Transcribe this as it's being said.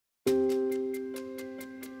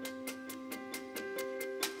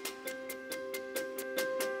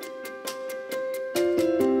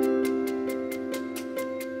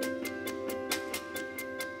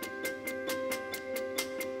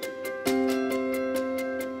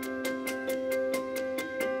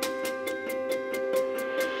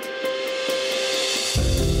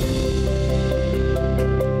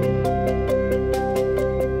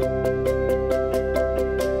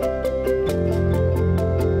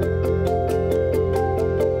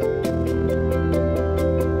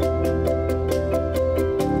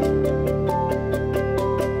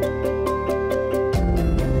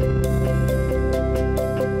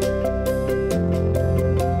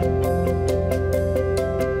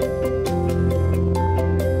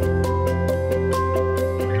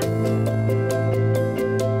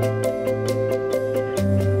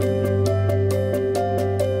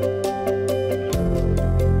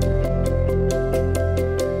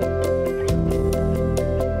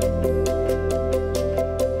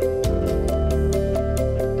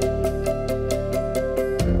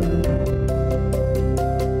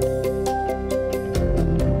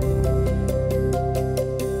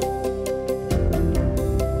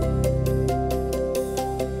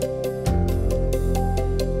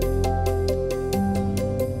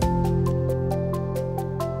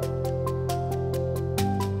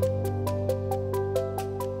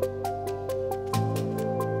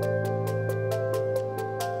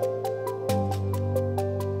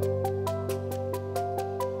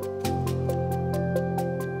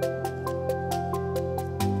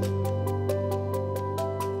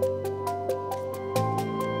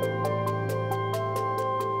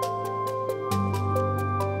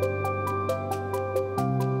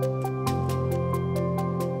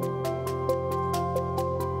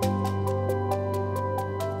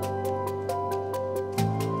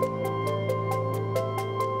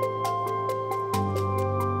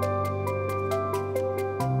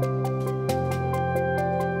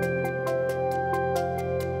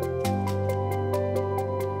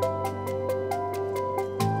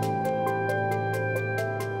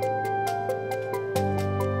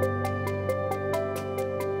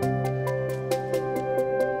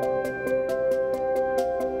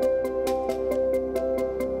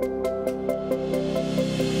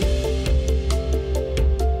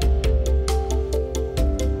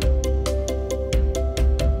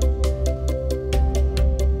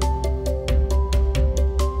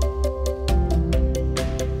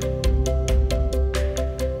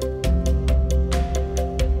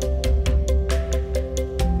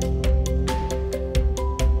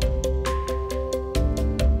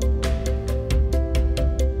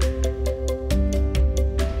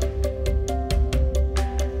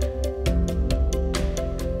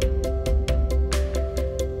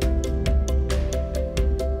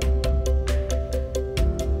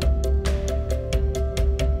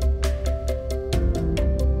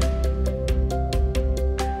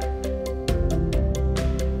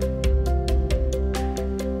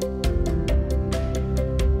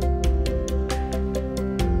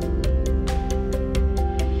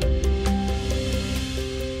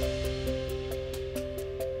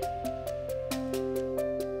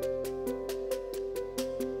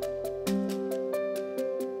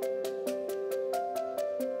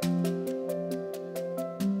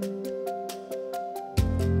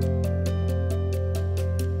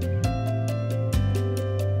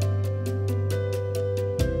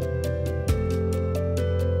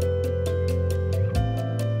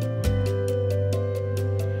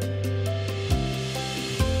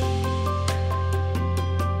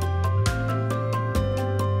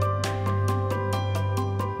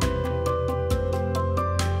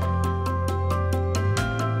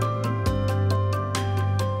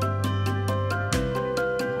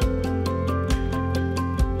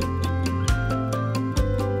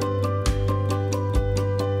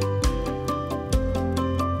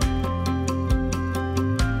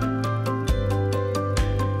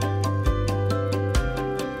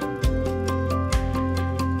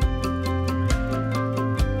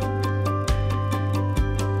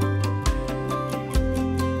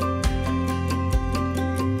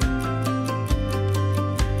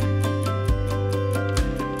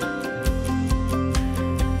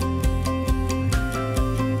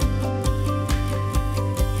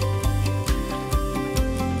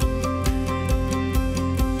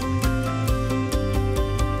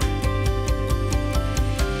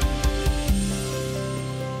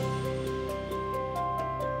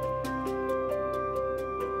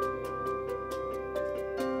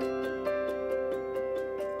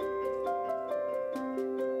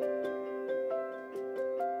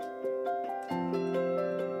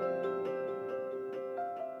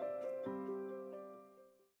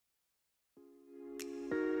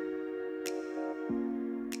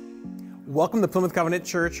Welcome to Plymouth Covenant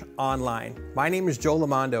Church Online. My name is Joe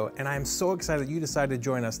Lamondo, and I am so excited that you decided to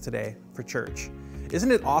join us today for church.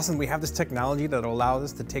 Isn't it awesome we have this technology that allows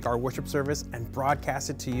us to take our worship service and broadcast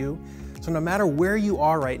it to you? So no matter where you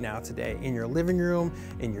are right now today, in your living room,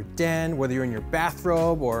 in your den, whether you're in your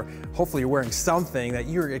bathrobe, or hopefully you're wearing something that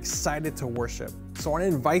you're excited to worship. So I want to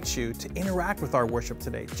invite you to interact with our worship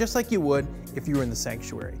today, just like you would if you were in the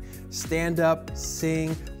sanctuary. Stand up,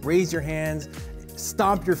 sing, raise your hands,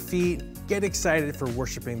 stomp your feet, get excited for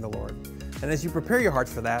worshiping the Lord. And as you prepare your heart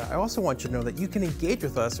for that, I also want you to know that you can engage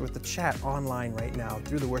with us with the chat online right now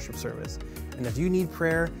through the worship service. And if you need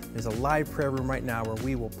prayer, there's a live prayer room right now where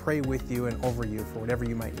we will pray with you and over you for whatever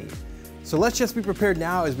you might need. So let's just be prepared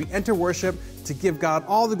now as we enter worship to give God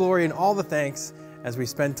all the glory and all the thanks as we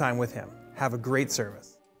spend time with Him. Have a great service.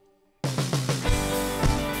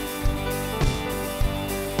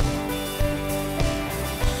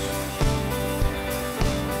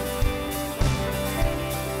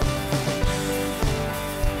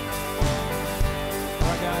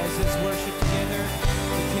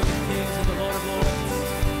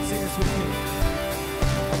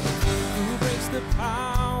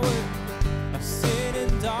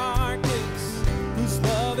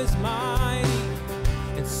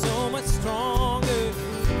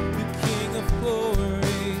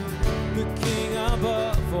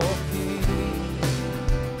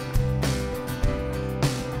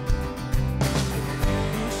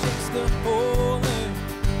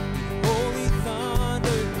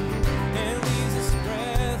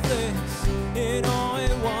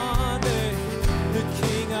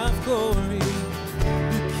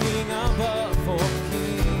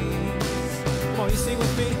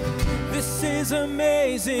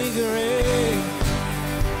 Amazing grace.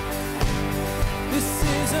 This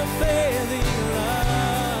is a failing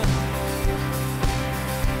love,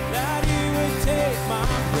 that you would take my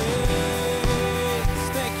place.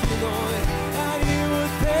 Thank you, Lord, that you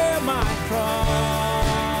would bear my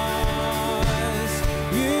cross.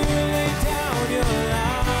 You laid down your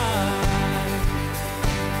life,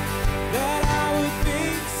 that I would be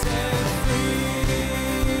set free.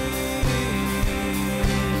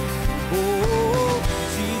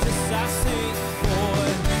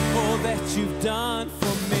 That you've done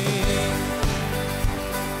for me.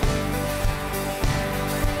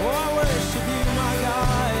 Oh, I worship you, my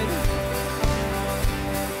God,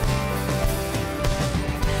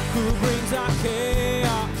 who brings our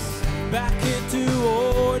chaos back into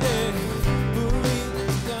order, who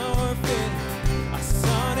leads the orphan, our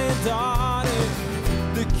son and daughter,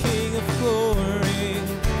 the King of glory,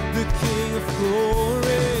 the King of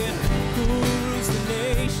glory, who rules the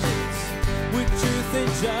nations with truth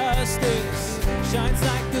and justice, shines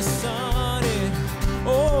like the sun in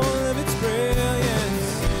all of its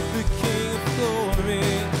brilliance. The King of glory,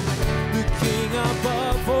 the King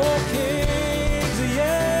above all kings.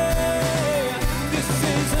 Yeah, this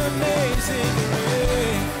is amazing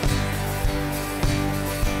grace.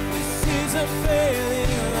 This is a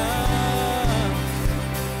failing love,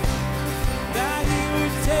 that you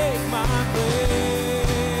would take my place,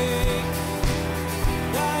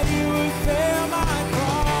 that you would bear my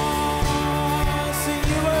cross, and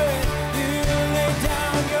you lay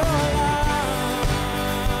down your life,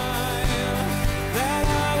 that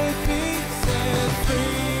I would be set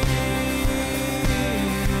free.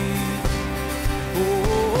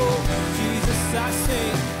 Oh, Jesus, I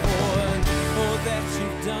sing, Lord, all that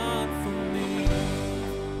you've done for me.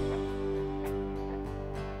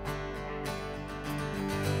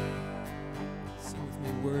 Sing with me,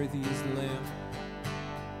 worthy is the Lamb.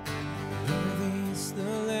 Worthy is the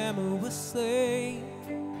Lamb who was slain.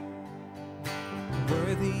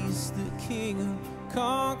 Worthy is the King who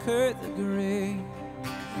conquered the grave.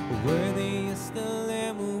 Worthy is the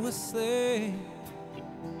Lamb who was slain.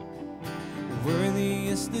 Worthy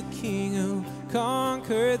is the King who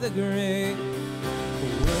conquered the grave.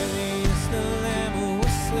 Worthy is the Lamb who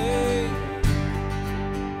was slain.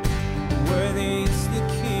 Worthy is the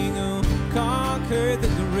King who conquered the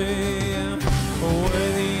grave.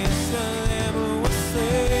 Worthy is the Lamb who was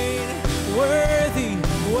slain. Worthy,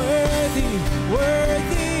 worthy,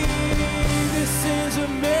 worthy. This is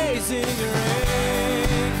amazing grace.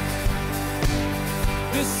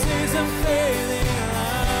 This is a failing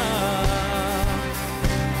love,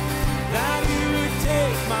 that you would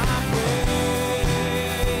take my place,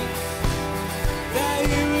 that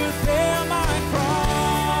you would bear my cross.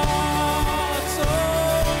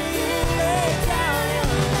 Oh, you laid down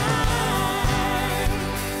your life,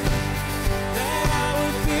 that I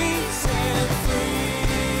would be set free.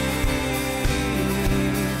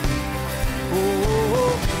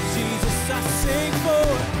 Oh, Jesus, I sing for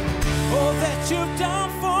all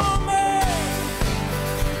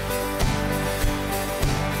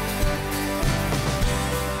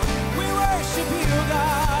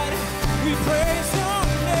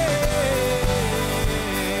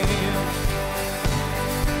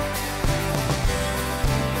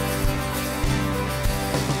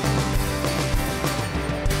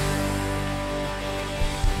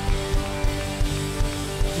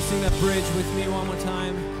bridge with me one more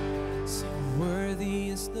time. So worthy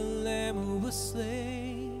is the Lamb who was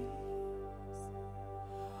slain.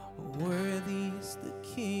 Worthy is the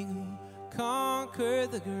King who conquered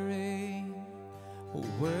the grave.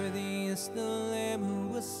 Worthy is the Lamb who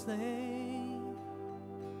was slain.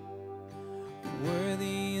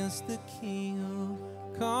 Worthy is the King who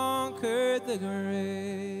conquered the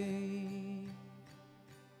grave.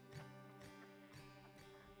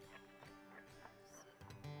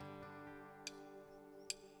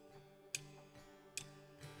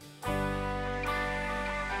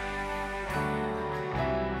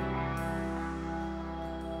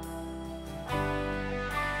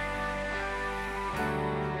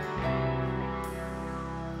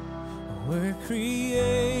 Were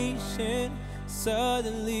creation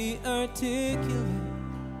suddenly articulate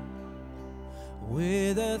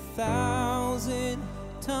with 1,000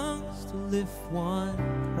 tongues to lift one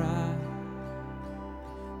cry?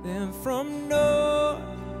 Then from north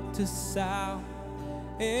to south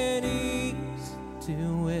and east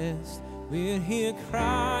to west, we'd hear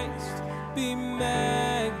Christ be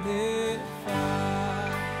magnified.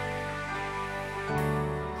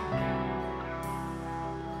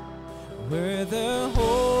 Where the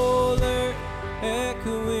whole earth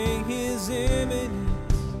echoing his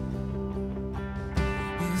imminence,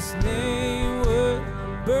 his name would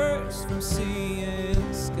burst from sea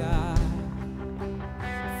and sky.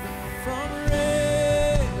 From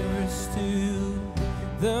rivers to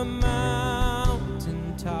the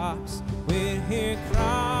mountain tops, we'd hear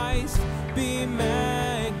Christ be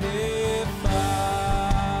magnified.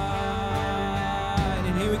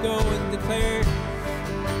 And here we go and declare,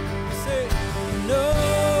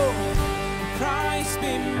 Christ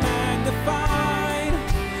be magnified,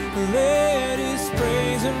 let his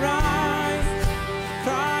praise arise.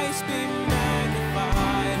 Christ be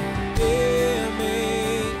magnified, hear me.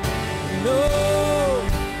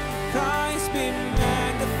 Lord, Christ be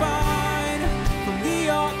magnified from the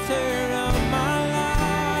altar of my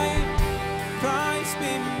life. Christ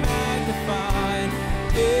be magnified,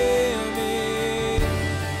 hear me.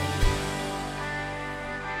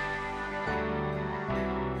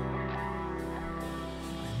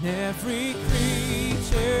 Every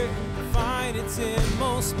creature find its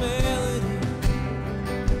inmost melody,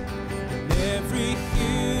 and every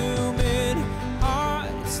human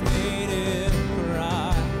heart its native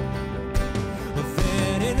cry.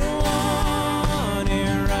 Then in one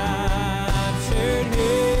enraptured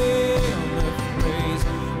hymn of praise,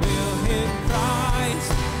 we'll hear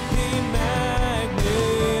Christ be magnified,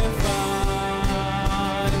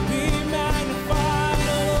 be magnified,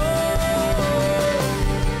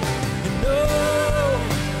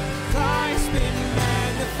 Christ be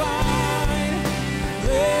magnified,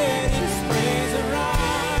 let his praise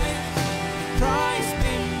arise. Christ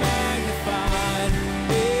be magnified,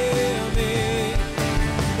 hear me.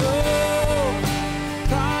 Oh,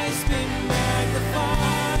 Christ be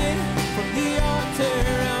magnified from the altar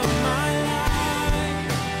of my life.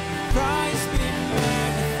 Christ be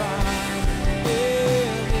magnified,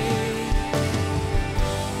 hear me.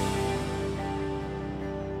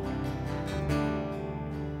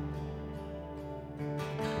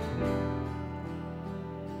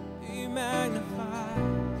 Be magnified,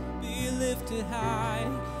 be lifted high,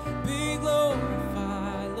 be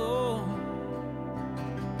glorified, Lord.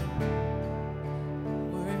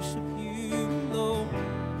 Worship you, Lord.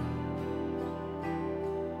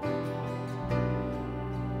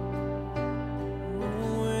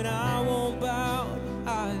 Oh, and I won't bow to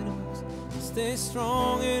idols, stay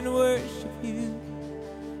strong and worship you.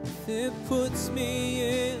 If it puts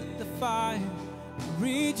me in the fire,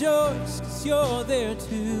 rejoice, 'cause you're there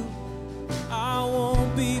too. I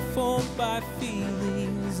won't be formed by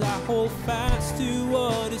feelings, I hold fast to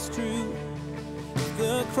what is true. If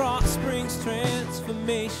the cross brings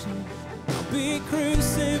transformation, I'll be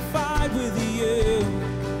crucified with you.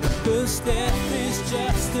 'Cause death is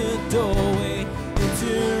just a doorway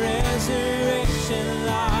into resurrection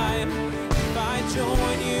life. If I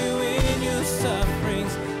join you in your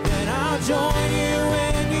sufferings, then I'll join you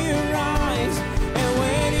when you rise. And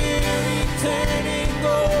when you're returning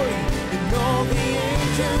glory, and all the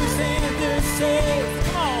angels intercede,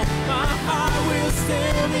 oh, my heart will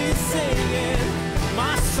still be singing,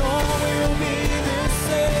 my soul will be the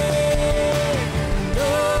same.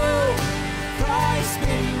 No, Christ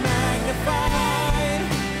be magnified,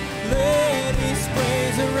 let his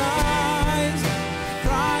praise arise.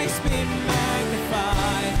 Christ be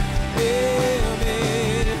magnified, hear me.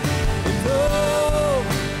 No,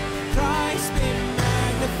 Christ be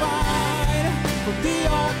magnified from the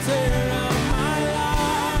altar of my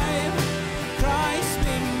life. Christ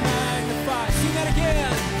be magnified.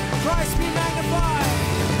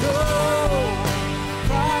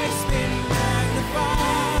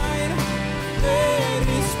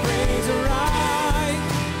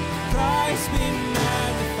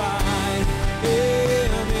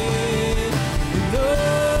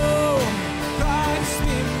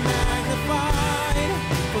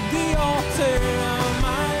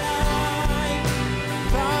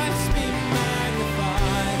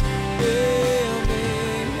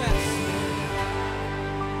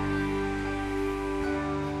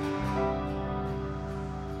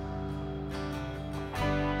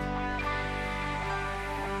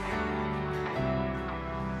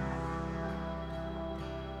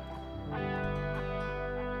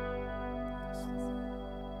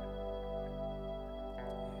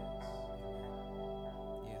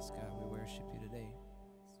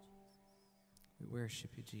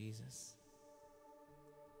 worship you, Jesus.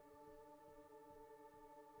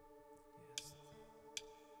 Yes.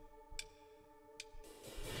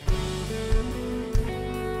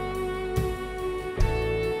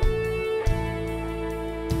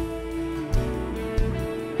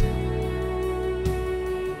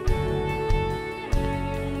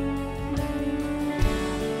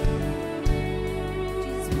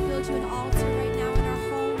 Jesus, we build you an altar right now in our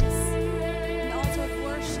homes, an altar of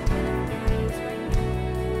worship and of praise right now.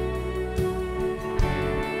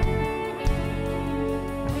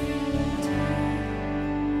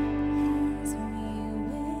 As we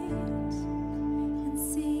wait and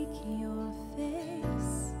seek your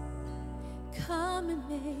face, come and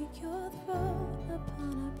make your throne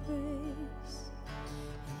upon our praise.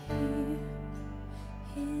 And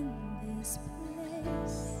here in this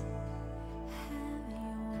place, have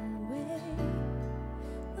your way.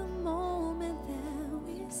 The moment that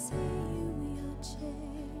we see you, we are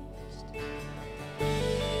changed.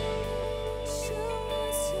 Show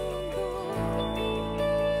us your glory.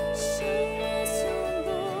 Show us your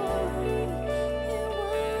glory. In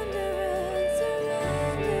wonder and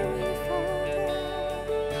surrender we fall down.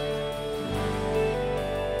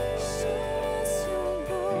 Show us your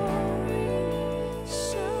glory.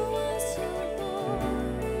 Show us your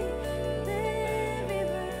glory.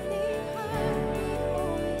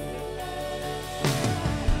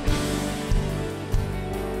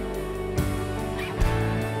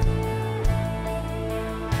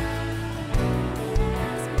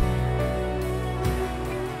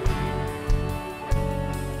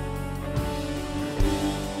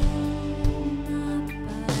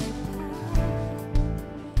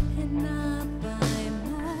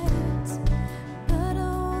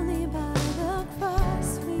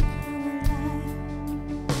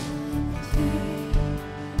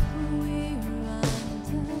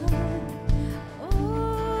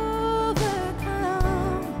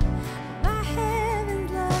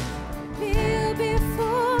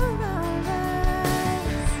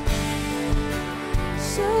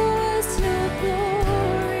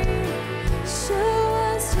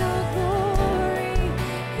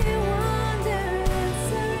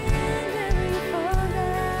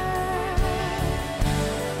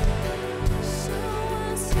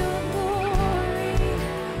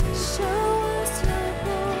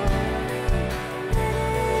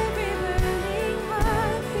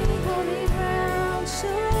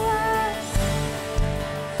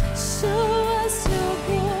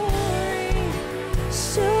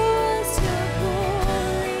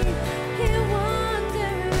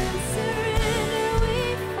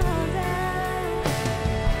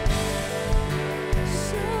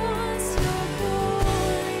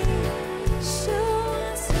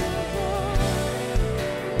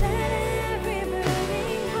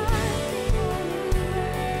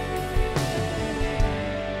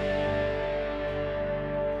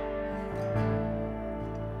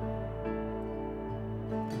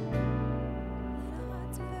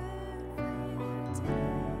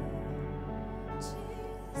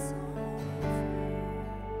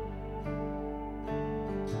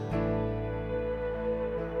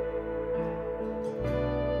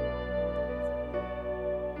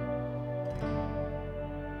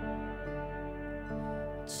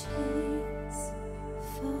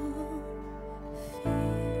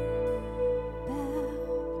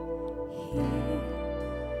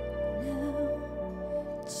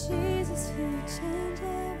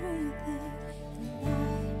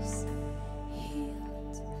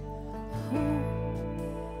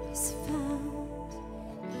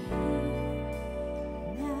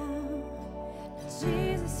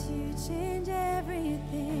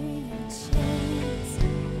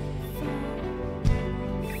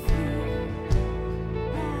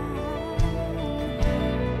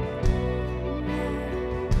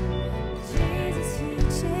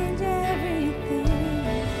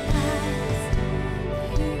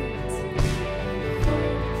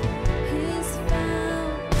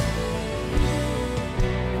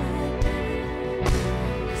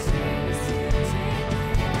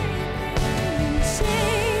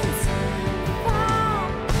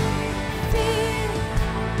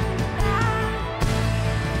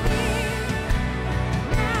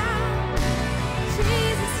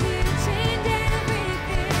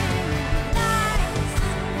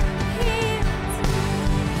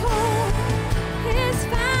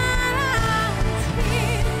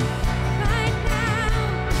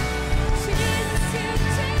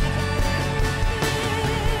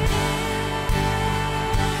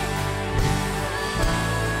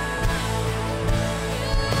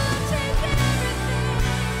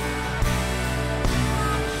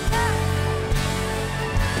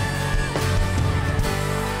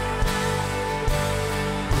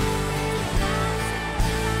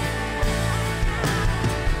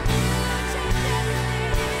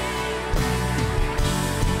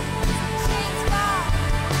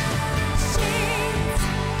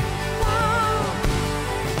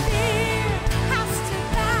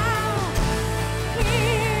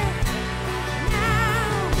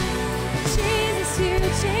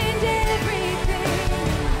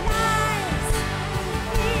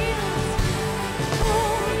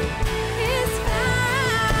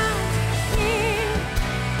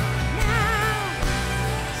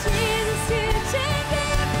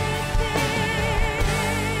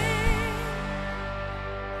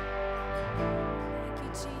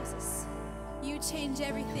 change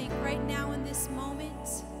everything right now in this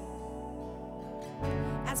moment.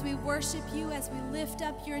 As we worship you, as we lift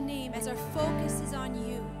up your name, as our focus is on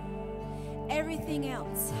you, everything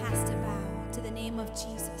else has to bow to the name of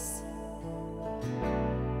Jesus.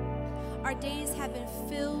 Our days have been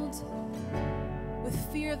filled with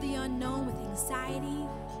fear of the unknown, with anxiety,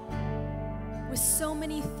 with so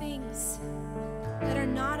many things that are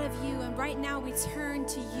not of you. And right now we turn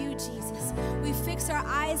to you, Jesus. We fix our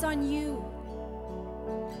eyes on you.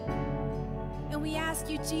 And we ask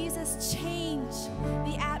you, Jesus, change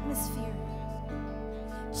the atmosphere.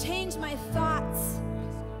 Change my thoughts.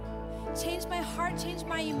 Change my heart, change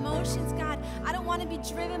my emotions, God. I don't want to be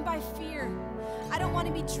driven by fear. I don't want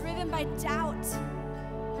to be driven by doubt.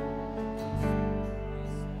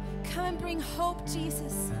 Come and bring hope,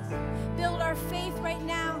 Jesus. Build our faith right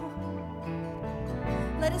now.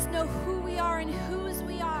 Let us know who we are and whose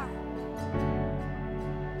we are.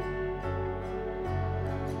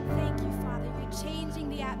 Thank you, Father. You're changing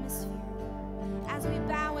the atmosphere. As we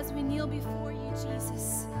bow, as we kneel before you,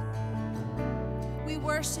 Jesus, we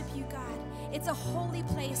worship you, God. It's a holy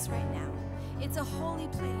place right now. It's a holy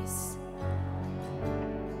place.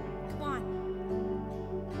 Come on.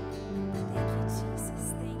 Thank you,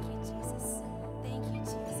 Jesus. Thank you, Jesus. Thank you,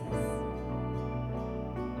 Jesus.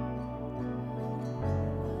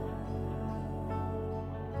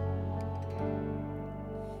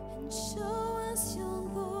 And show us your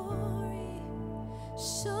glory.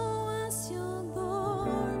 Show us your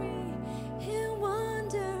glory. In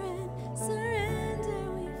wonder and surrender,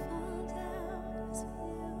 we fall down to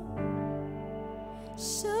you.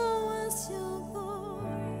 Show us your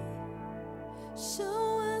glory.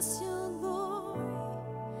 Show us your glory.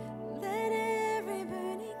 Let every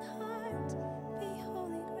burning heart be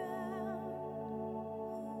holy ground.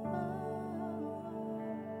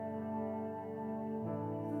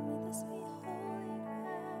 Let this be holy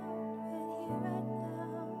ground right here, right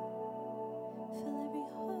now. Fill every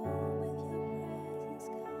home with your presence,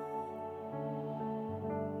 God.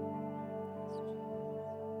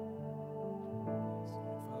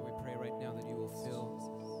 Father, we pray right now that you will fill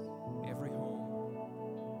every home,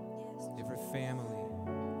 every family,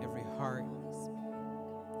 every heart,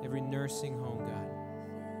 every nursing home, God,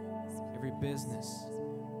 every business,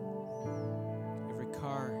 every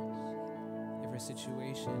car, every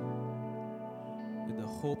situation with the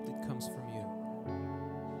hope that comes from you.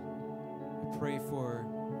 I pray for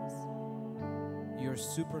your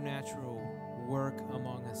supernatural work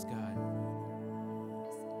among us, God.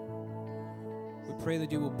 We pray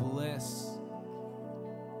that you will bless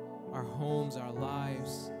our homes, our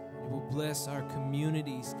lives. You will bless our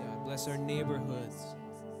communities, God. Bless our neighborhoods.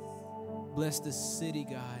 Bless this city,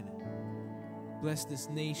 God. Bless this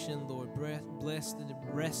nation, Lord. Bless the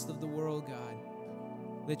rest of the world, God.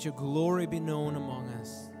 Let your glory be known among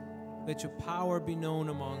us. Let your power be known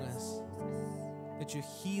among us. Let your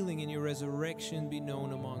healing and your resurrection be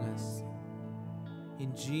known among us.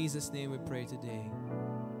 In Jesus' name we pray today.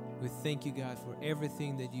 We thank you, God, for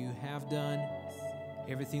everything that you have done,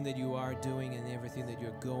 everything that you are doing, and everything that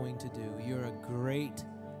you're going to do. You're a great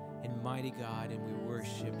and mighty God, and we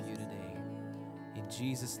worship you today. In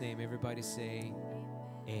Jesus' name, everybody say,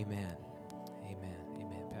 amen. Amen.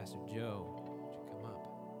 Amen. Pastor Joe, would you come up?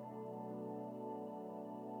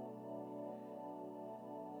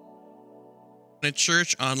 At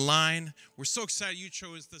church online. We're so excited you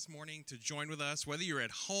chose this morning to join with us. Whether you're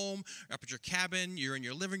at home, or up at your cabin, you're in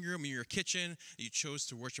your living room, or your kitchen, you chose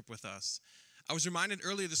to worship with us. I was reminded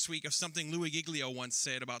earlier this week of something Louis Giglio once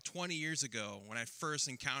said about 20 years ago when I first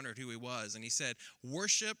encountered who he was. And he said,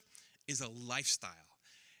 worship is a lifestyle.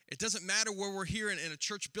 It doesn't matter where we're here in a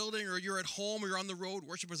church building or you're at home or you're on the road,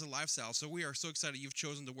 worship is a lifestyle. So we are so excited you've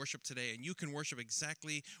chosen to worship today, and you can worship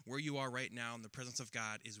exactly where you are right now, and the presence of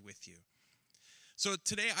God is with you. So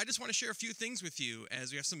today, I just want to share a few things with you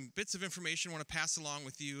as we have some bits of information I want to pass along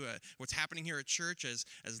with you, what's happening here at church as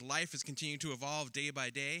life is continuing to evolve day by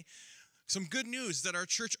day. Some good news that our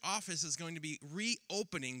church office is going to be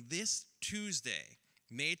reopening this Tuesday,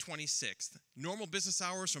 May 26th. Normal business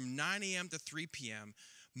hours from 9 a.m. to 3 p.m.,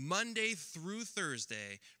 Monday through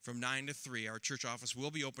Thursday from 9 to 3. Our church office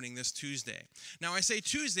will be opening this Tuesday. Now, I say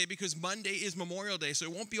Tuesday because Monday is Memorial Day, so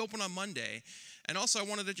it won't be open on Monday. And also, I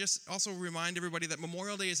wanted to just also remind everybody that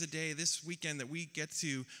Memorial Day is a day this weekend that we get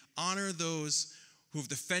to honor those who have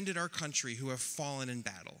defended our country, who have fallen in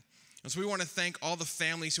battle. And so we want to thank all the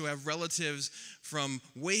families who have relatives from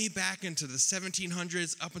way back into the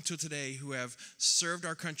 1700s up until today who have served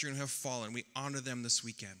our country and have fallen. We honor them this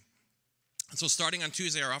weekend. And so starting on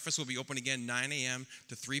Tuesday, our office will be open again 9 a.m.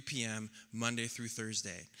 to 3 p.m. Monday through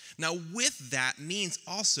Thursday. Now with that means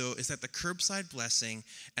also is that the curbside blessing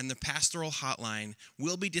and the pastoral hotline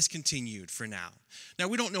will be discontinued for now. Now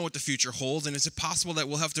we don't know what the future holds, and is it possible that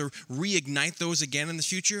we'll have to reignite those again in the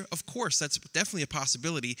future? Of course, that's definitely a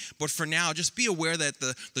possibility, but for now, just be aware that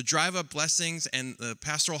the drive-up blessings and the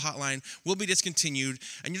pastoral hotline will be discontinued,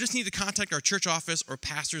 and you just need to contact our church office or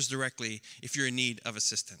pastors directly if you're in need of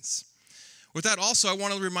assistance. With that also, I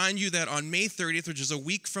want to remind you that on May 30th, which is a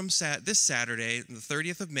week from this Saturday, the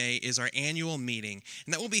 30th of May, is our annual meeting.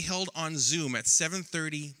 And that will be held on Zoom at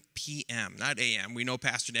 7:30 p.m., not a.m. We know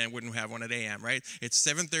Pastor Dan wouldn't have one at a.m., right? It's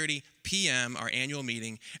 7:30 p.m., our annual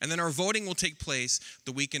meeting. And then our voting will take place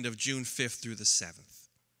the weekend of June 5th through the 7th.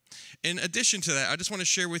 In addition to that, I just want to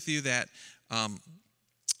share with you that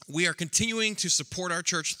we are continuing to support our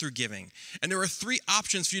church through giving. And there are 3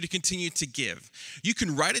 options for you to continue to give. You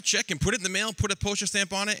can write a check and put it in the mail, put a postage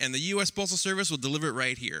stamp on it, and the U.S. Postal Service will deliver it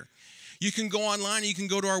right here. You can go online, you can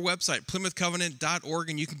go to our website, plymouthcovenant.org,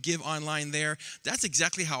 and you can give online there. That's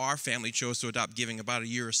exactly how our family chose to adopt giving about a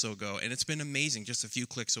year or so ago, and it's been amazing, just a few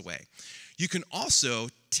clicks away. You can also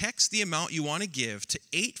text the amount you want to give to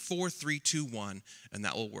 84321, and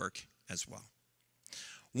that will work as well.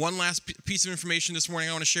 One last piece of information this morning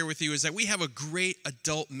I want to share with you is that we have a great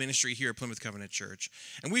adult ministry here at Plymouth Covenant Church.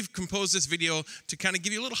 And we've composed this video to kind of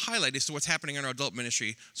give you a little highlight as to what's happening in our adult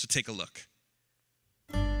ministry, so take a look.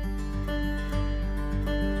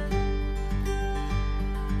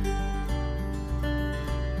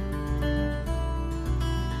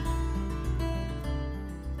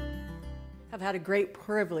 I've had a great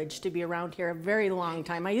privilege to be around here a very long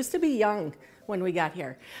time. I used to be young when we got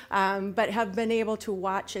here, but have been able to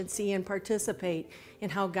watch and see and participate in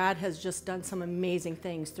how God has just done some amazing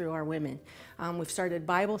things through our women. We've started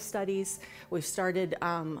Bible studies. We've started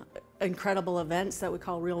incredible events that we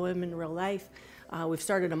call Real Women, Real Life. We've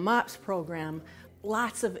started a MOPS program.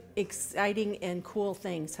 Lots of exciting and cool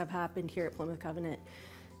things have happened here at Plymouth Covenant.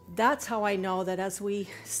 That's how I know that as we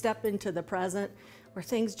step into the present, where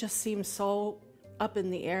things just seem so up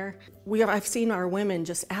in the air, I've seen our women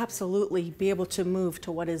just absolutely be able to move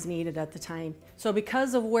to what is needed at the time. So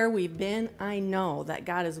because of where we've been, I know that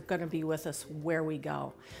God is going to be with us where we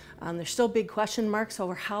go. There's still big question marks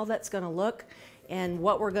over how that's going to look and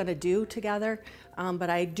what we're going to do together, but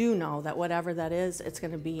I do know that whatever that is, it's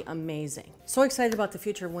going to be amazing. So excited about the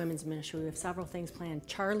future of women's ministry. We have several things planned.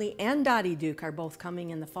 Charlie and Dottie Duke are both coming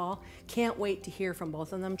in the fall. Can't wait to hear from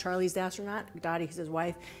both of them. Charlie's the astronaut, Dottie's his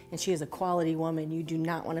wife, and she is a quality woman. You do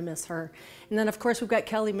not want to miss her. And then of course we've got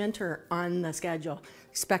Kelly Minter on the schedule.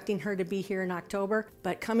 Expecting her to be here in October,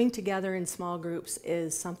 but coming together in small groups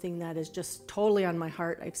is something that is just totally on my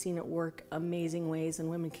heart. I've seen it work amazing ways, and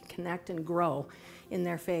women can connect and grow in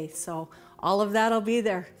their faith. So all of that will be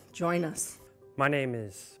there. Join us. My name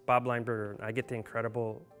is Bob Lineberger, and I get the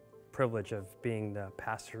incredible privilege of being the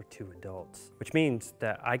pastor to adults, which means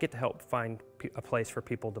that I get to help find a place for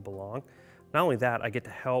people to belong. Not only that, I get to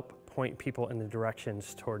help point people in the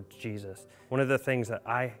directions towards Jesus. One of the things that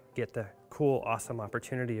I get the cool, awesome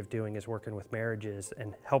opportunity of doing is working with marriages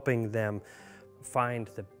and helping them find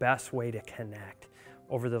the best way to connect.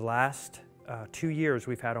 Over the last 2 years,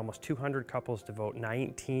 we've had almost 200 couples devote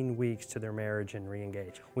 19 weeks to their marriage and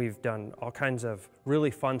re-engage. We've done all kinds of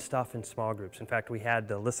really fun stuff in small groups. In fact, we had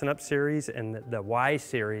the Listen Up series and the Why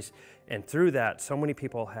series, and through that, so many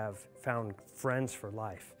people have found friends for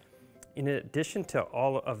life. In addition to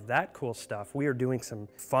all of that cool stuff, we are doing some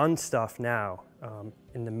fun stuff now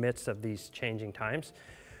in the midst of these changing times.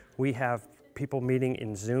 We have people meeting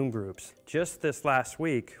in Zoom groups. Just this last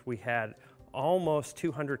week, we had almost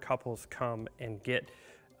 200 couples come and get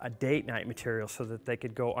a date night material so that they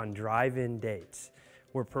could go on drive-in dates.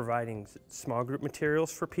 We're providing small group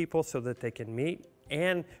materials for people so that they can meet,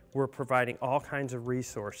 and we're providing all kinds of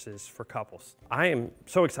resources for couples. I am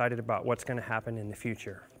so excited about what's going to happen in the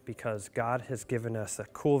future because God has given us a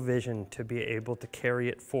cool vision to be able to carry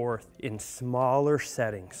it forth in smaller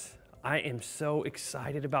settings. I am so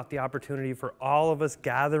excited about the opportunity for all of us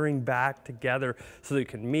gathering back together so that we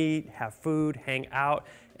can meet, have food, hang out,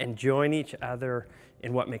 and join each other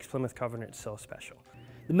in what makes Plymouth Covenant so special.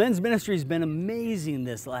 The men's ministry has been amazing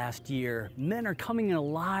this last year. Men are coming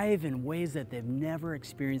alive in ways that they've never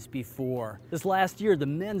experienced before. This last year, the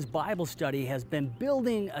men's Bible study has been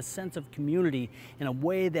building a sense of community in a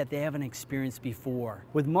way that they haven't experienced before.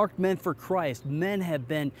 With Marked Men for Christ, men have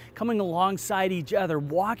been coming alongside each other,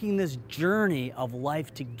 walking this journey of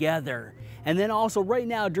life together. And then also right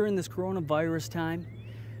now during this coronavirus time,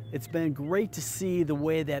 it's been great to see the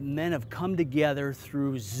way that men have come together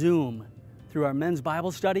through Zoom, through our men's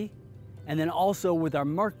Bible study, And then also with our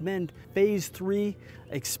Marked Men Phase 3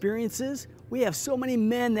 experiences, we have so many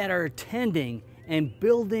men that are attending and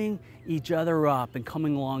building each other up and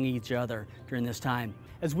coming along each other during this time.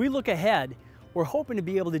 As we look ahead, we're hoping to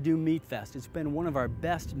be able to do Meat Fest. It's been one of our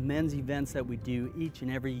best men's events that we do each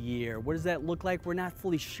and every year. What does that look like? We're not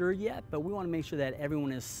fully sure yet, but we want to make sure that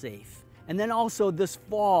everyone is safe. And then also this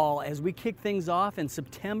fall, as we kick things off in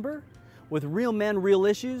September with Real Men, Real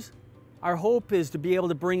Issues, our hope is to be able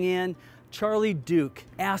to bring in Charlie Duke,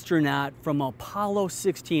 astronaut from Apollo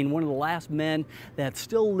 16, one of the last men that's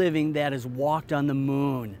still living that has walked on the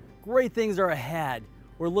moon. Great things are ahead.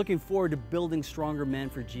 We're looking forward to building stronger men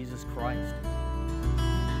for Jesus Christ.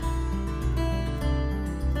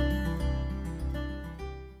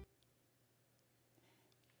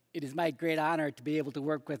 It is my great honor to be able to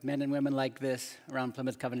work with men and women like this around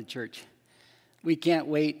Plymouth Covenant Church. We can't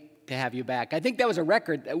wait to have you back. I think that was a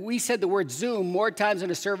record. We said the word Zoom more times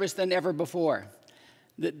in a service than ever before.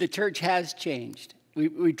 The church has changed.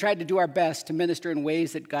 We tried to do our best to minister in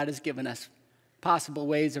ways that God has given us, possible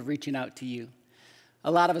ways of reaching out to you.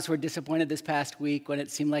 A lot of us were disappointed this past week when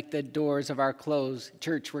it seemed like the doors of our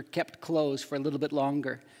church were kept closed for a little bit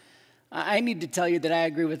longer. I need to tell you that I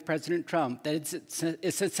agree with President Trump, that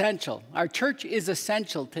it's essential. Our church is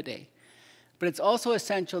essential today, but it's also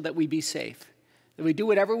essential that we be safe, that we do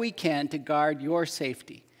whatever we can to guard your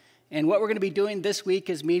safety. And what we're going to be doing this week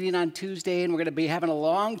is meeting on Tuesday, and we're going to be having a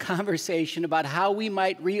long conversation about how we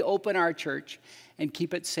might reopen our church and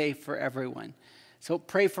keep it safe for everyone. So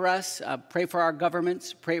pray for us, pray for our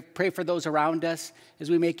governments, pray for those around us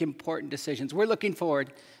as we make important decisions. We're looking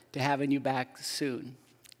forward to having you back soon.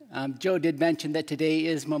 Joe did mention that today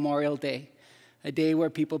is Memorial Day, a day where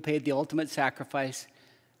people paid the ultimate sacrifice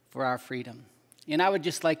for our freedom. And I would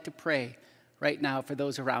just like to pray right now for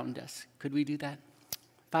those around us. Could we do that?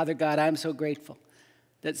 Father God, I'm so grateful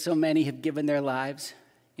that so many have given their lives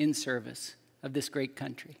in service of this great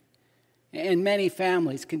country. And many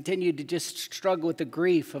families continue to just struggle with the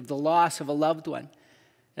grief of the loss of a loved one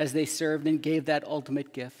as they served and gave that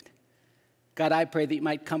ultimate gift. God, I pray that you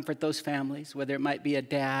might comfort those families, whether it might be a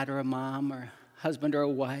dad or a mom or a husband or a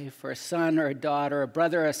wife or a son or a daughter, a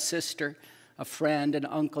brother or a sister, a friend, an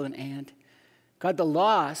uncle, an aunt. God, the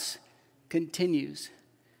loss continues.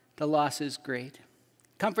 The loss is great.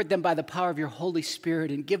 Comfort them by the power of your Holy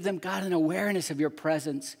Spirit and give them, God, an awareness of your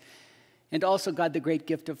presence and also, God, the great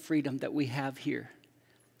gift of freedom that we have here.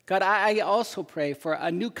 God, I also pray for a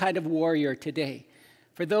new kind of warrior today,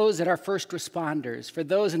 for those that are first responders, for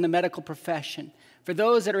those in the medical profession, for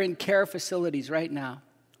those that are in care facilities right now.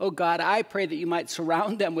 Oh God, I pray that you might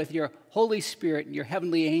surround them with your Holy Spirit and your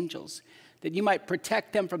heavenly angels, that you might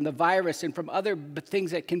protect them from the virus and from other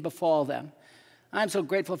things that can befall them. I'm so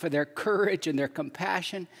grateful for their courage and their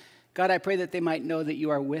compassion. God, I pray that they might know that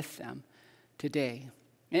you are with them today.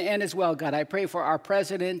 And as well, God, I pray for our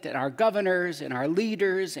president and our governors and our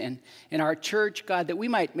leaders and our church, God, that we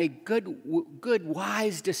might make good,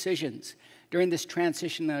 wise decisions during this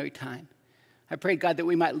transitionary time. I pray, God, that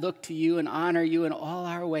we might look to you and honor you in all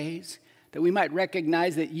our ways, that we might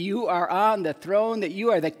recognize that you are on the throne, that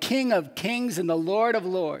you are the King of kings and the Lord of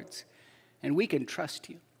lords, and we can trust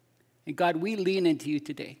you. And God, we lean into you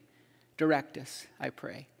today. Direct us, I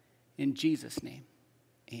pray. In Jesus' name,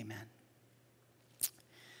 amen.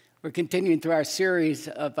 We're continuing through our series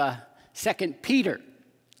of 2 Peter.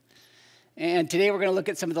 And today we're going to look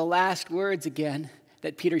at some of the last words again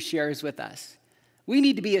that Peter shares with us. We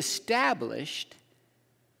need to be established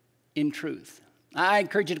in truth. I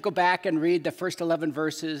encourage you to go back and read the first 11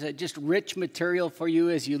 verses, just rich material for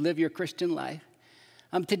you as you live your Christian life.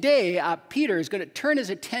 Today, Peter is going to turn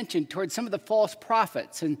his attention towards some of the false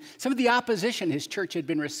prophets and some of the opposition his church had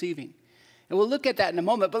been receiving. And we'll look at that in a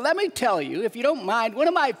moment. But let me tell you, if you don't mind, one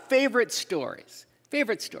of my favorite stories.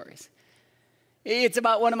 It's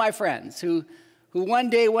about one of my friends who one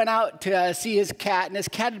day went out to see his cat, and his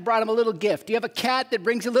cat had brought him a little gift. Do you have a cat that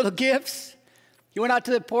brings you little gifts? He went out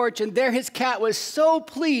to the porch, and there his cat was so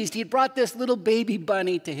pleased. He'd brought this little baby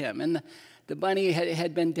bunny to him. And the bunny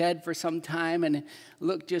had been dead for some time and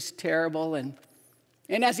looked just terrible. And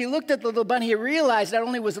as he looked at the little bunny, he realized not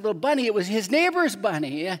only was it a little bunny, it was his neighbor's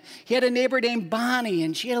bunny. He had a neighbor named Bonnie,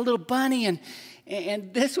 and she had a little bunny,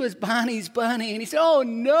 and this was Bonnie's bunny. And he said, oh,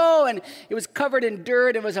 no, and it was covered in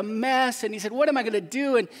dirt. It was a mess. And he said, what am I going to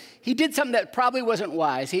do? And he did something that probably wasn't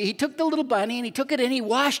wise. He took the little bunny, and he took it and he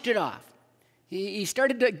washed it off. He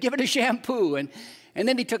started to give it a shampoo, and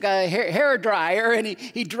then he took a hair dryer, and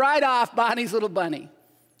he dried off Bonnie's little bunny.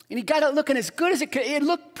 And he got it looking as good as it could. It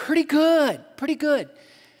looked pretty good.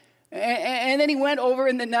 And then he went over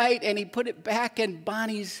in the night and he put it back in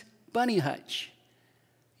Bonnie's bunny hutch.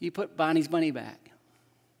 he put Bonnie's bunny back.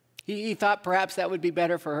 He thought perhaps that would be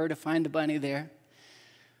better for her to find the bunny there.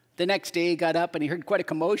 The next day he got up and he heard quite a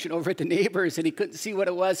commotion over at the neighbors and he couldn't see what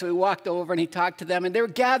it was, so he walked over and he talked to them and they were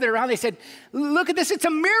gathered around. They said, "Look at this, it's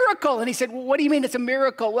a miracle." And he said, "Well, what do you mean it's a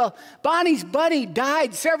miracle?" "Well, Bonnie's bunny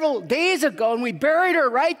died several days ago and we buried her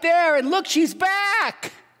right there and look, she's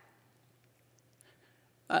back."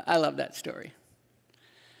 I love that story.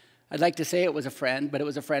 I'd like to say it was a friend, but it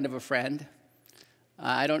was a friend of a friend.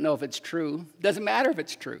 I don't know if it's true. Doesn't matter if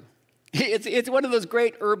it's true. It's one of those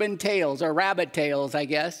great urban tales, or rabbit tales, I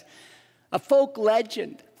guess, a folk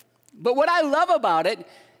legend. But what I love about it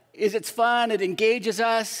is it's fun, it engages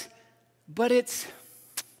us, but it's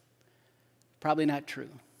probably not true.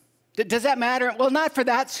 Does that matter? Well, not for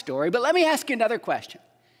that story, but let me ask you another question.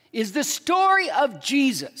 Is the story of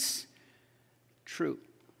Jesus true?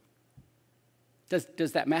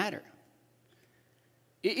 Does that matter?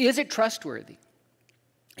 Is it trustworthy?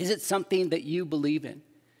 Is it something that you believe in?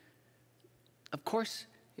 Of course,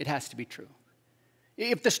 it has to be true.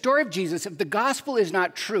 If the story of Jesus, if the gospel is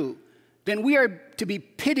not true, then we are to be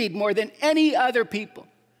pitied more than any other people.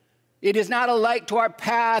 It is not a light to our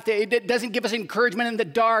path. It doesn't give us encouragement in the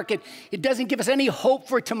dark. It doesn't give us any hope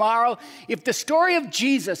for tomorrow. If the story of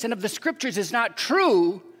Jesus and of the scriptures is not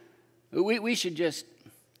true, we should just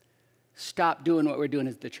stop doing what we're doing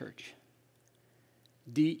as the church.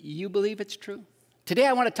 Do you believe it's true? Today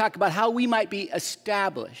I want to talk about how we might be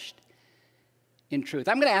established in truth.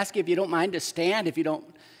 I'm going to ask you, if you don't mind, to stand, if you don't.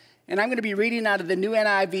 And I'm going to be reading out of the new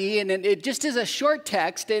NIV, and it just is a short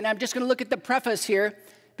text, and I'm just going to look at the preface here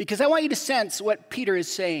because I want you to sense what Peter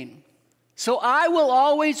is saying. "So I will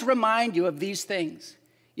always remind you of these things,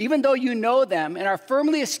 even though you know them and are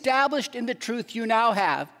firmly established in the truth you now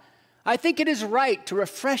have. I think it is right to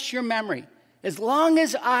refresh your memory as long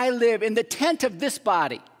as I live in the tent of this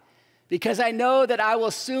body, because I know that I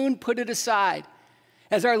will soon put it aside,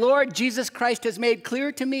 as our Lord Jesus Christ has made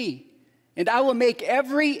clear to me, and I will make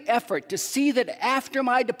every effort to see that after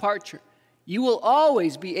my departure, you will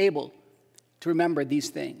always be able to remember these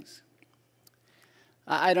things."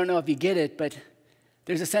 I don't know if you get it, but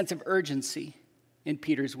there's a sense of urgency in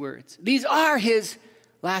Peter's words. These are his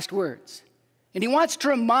last words, and he wants to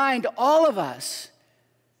remind all of us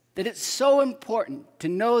that it's so important to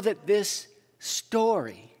know that this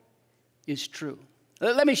story is true.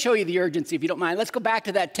 Let me show you the urgency, if you don't mind. Let's go back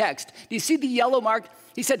to that text. Do you see the yellow mark?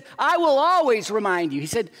 He said, "I will always remind you." He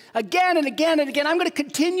said, again and again and again, I'm going to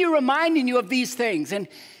continue reminding you of these things. And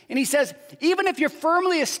he says, even if you're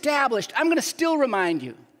firmly established, I'm going to still remind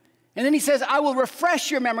you. And then he says, "I will refresh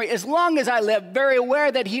your memory as long as I live," very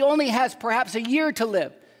aware that he only has perhaps a year to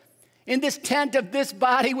live in this tent of this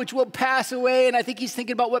body which will pass away. And I think he's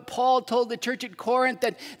thinking about what Paul told the church at Corinth,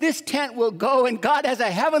 that this tent will go and God has a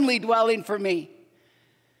heavenly dwelling for me.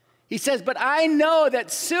 He says, "But I know that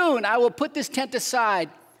soon I will put this tent aside.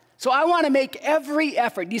 So I want to make every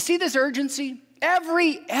effort." Do you see this urgency?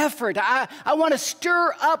 Every effort. I want to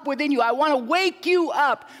stir up within you. I want to wake you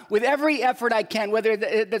up with every effort I can, whether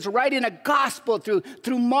it's writing a gospel through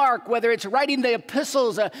Mark, whether it's writing the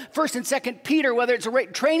epistles, 1st and 2nd Peter, whether it's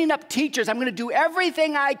training up teachers. I'm going to do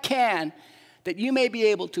everything I can that you may be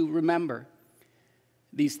able to remember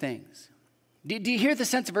these things. Do you hear the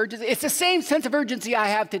sense of urgency? It's the same sense of urgency I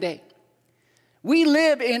have today. We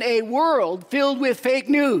live in a world filled with fake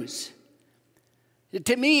news.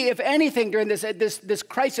 To me, if anything, during this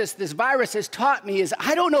crisis, this virus has taught me is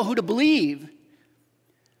I don't know who to believe.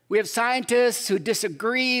 We have scientists who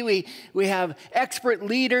disagree. We have expert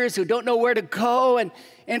leaders who don't know where to go.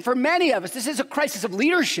 And for many of us, this is a crisis of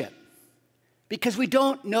leadership because we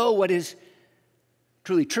don't know what is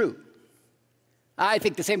truly true. I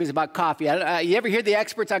think the same is about coffee. You ever hear the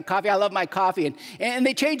experts on coffee? I love my coffee. And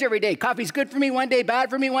they change every day. Coffee's good for me one day, bad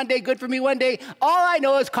for me one day, good for me one day. All I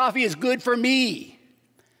know is coffee is good for me.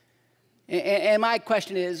 And my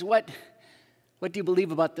question is, what do you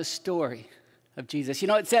believe about the story of Jesus? You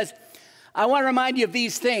know, it says, I want to remind you of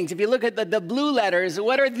these things. If you look at the blue letters,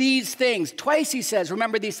 what are these things? Twice he says,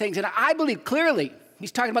 remember these things. And I believe clearly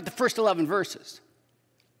he's talking about the first 11 verses.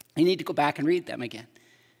 You need to go back and read them again.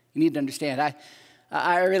 You need to understand.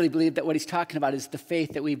 I really believe that what he's talking about is the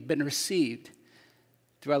faith that we've been received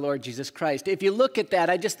through our Lord Jesus Christ. If you look at that,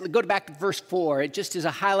 I just go back to verse 4. It just is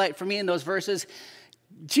a highlight for me in those verses.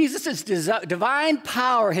 Jesus' divine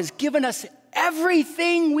power has given us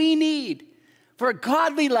everything we need for a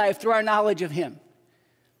godly life through our knowledge of him.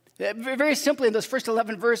 Very simply, in those first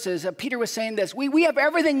 11 verses, Peter was saying this. We have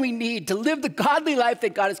everything we need to live the godly life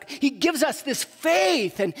that God has. He gives us this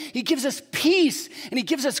faith, and he gives us peace, and he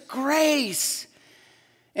gives us grace.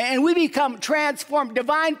 And we become transformed,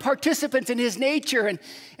 divine participants in his nature.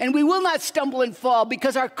 And we will not stumble and fall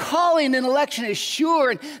because our calling and election is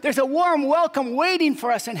sure. And there's a warm welcome waiting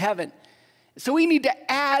for us in heaven. So we need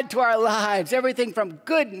to add to our lives everything from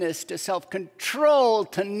goodness to self-control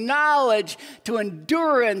to knowledge to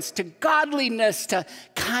endurance to godliness to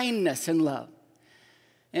kindness and love.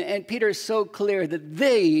 And Peter is so clear that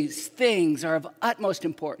these things are of utmost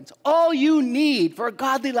importance. All you need for a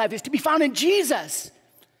godly life is to be found in Jesus,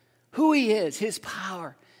 who he is, his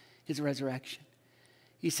power, his resurrection.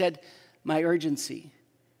 He said, my urgency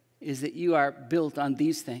is that you are built on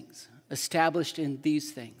these things, established in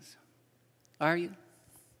these things. Are you?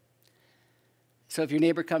 So if your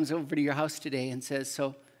neighbor comes over to your house today and says,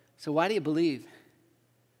 so why do you believe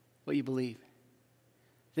what you believe?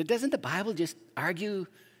 Doesn't the Bible just argue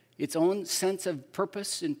its own sense of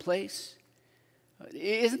purpose and place?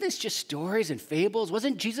 Isn't this just stories and fables?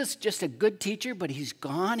 Wasn't Jesus just a good teacher, but he's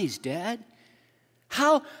gone, he's dead?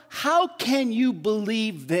 How can you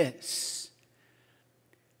believe this?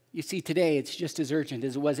 You see, today it's just as urgent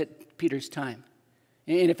as it was at Peter's time.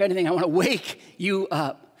 And if anything, I want to wake you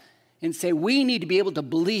up and say we need to be able to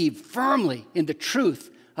believe firmly in the truth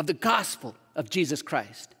of the gospel of Jesus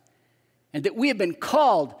Christ. And that we have been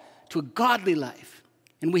called to a godly life.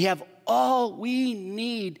 And we have all we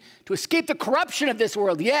need to escape the corruption of this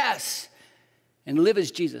world, yes, and live as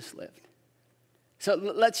Jesus lived. So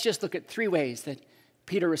let's just look at 3 ways that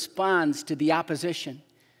Peter responds to the opposition.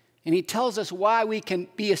 And he tells us why we can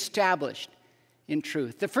be established in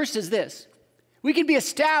truth. The first is this. We can be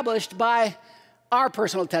established by our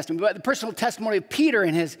personal testimony, by the personal testimony of Peter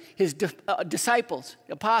and his disciples,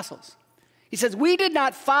 apostles. He says, we did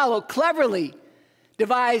not follow cleverly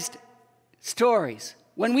devised stories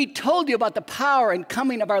when we told you about the power and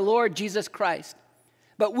coming of our Lord Jesus Christ,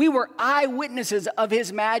 but we were eyewitnesses of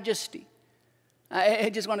his majesty. I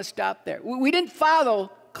just want to stop there. We didn't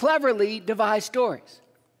follow cleverly devised stories.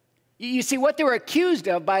 You see, what they were accused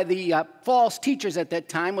of by the false teachers at that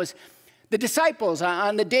time was the disciples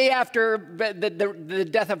on the day after the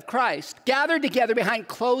death of Christ gathered together behind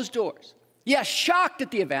closed doors. Yes, shocked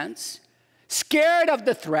at the events, scared of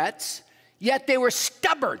the threats, yet they were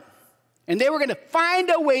stubborn. And they were going to find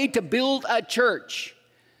a way to build a church.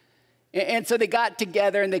 And so they got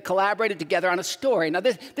together and they collaborated together on a story. Now,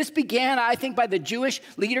 this began, I think, by the Jewish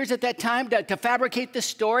leaders at that time to fabricate this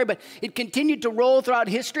story, but it continued to roll throughout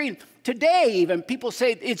history. And today, even, people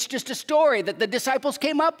say it's just a story that the disciples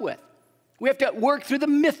came up with. We have to work through the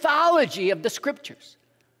mythology of the scriptures.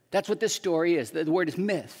 That's what this story is. The word is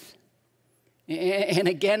myth. And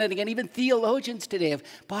again, even theologians today have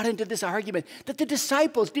bought into this argument that the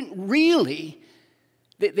disciples didn't really,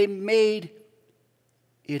 they made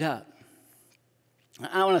it up.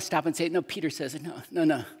 I want to stop and say, no, Peter says,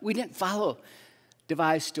 no. We didn't follow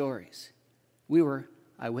devised stories. We were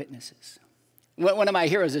eyewitnesses. One of my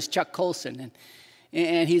heroes is Chuck Colson,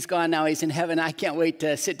 and he's gone now. He's in heaven. I can't wait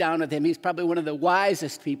to sit down with him. He's probably one of the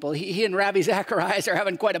wisest people. He and Ravi Zacharias are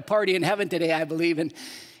having quite a party in heaven today, I believe. And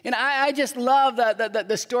I just love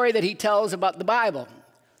the story that he tells about the Bible.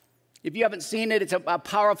 If you haven't seen it, it's a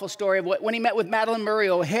powerful story of when he met with Madalyn Murray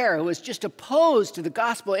O'Hair, who was just opposed to the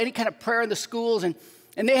gospel, any kind of prayer in the schools. And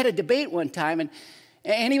they had a debate one time,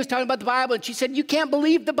 and he was talking about the Bible, and she said, you can't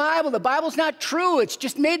believe the Bible. The Bible's not true. It's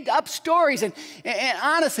just made up stories. And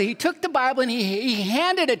honestly, he took the Bible, and he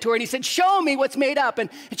handed it to her, and he said, show me what's made up. And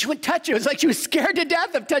she wouldn't touch it. It was like she was scared to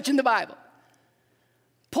death of touching the Bible.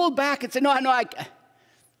 Pulled back and said, no,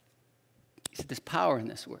 he said, there's power in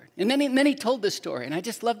this word. And then he told this story, and I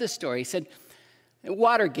just love this story. He said,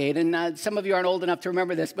 Watergate, and some of you aren't old enough to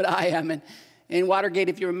remember this, but I am. And Watergate,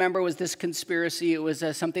 if you remember, was this conspiracy. It was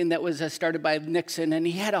something that was started by Nixon, and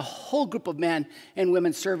he had a whole group of men and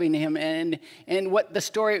women serving him. And what the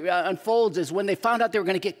story unfolds is when they found out they were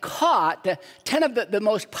going to get caught, 10 of the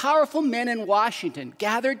most powerful men in Washington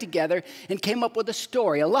gathered together and came up with a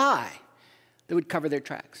story, a lie, that would cover their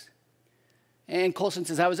tracks. And Colson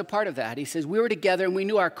says, I was a part of that. He says, we were together and we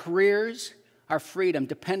knew our careers, our freedom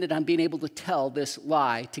depended on being able to tell this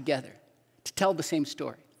lie together, to tell the same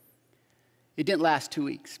story. It didn't last 2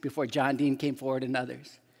 weeks before John Dean came forward and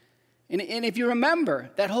others. And if you remember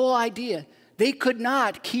that whole idea, they could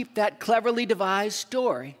not keep that cleverly devised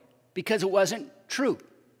story because it wasn't true.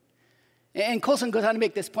 And Colson goes on to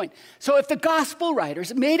make this point. So if the gospel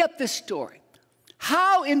writers made up this story,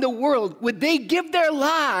 how in the world would they give their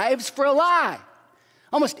lives for a lie?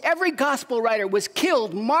 Almost every gospel writer was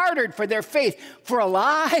killed, martyred for their faith. For a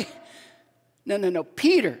lie? No.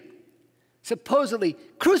 Peter, supposedly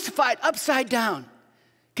crucified upside down,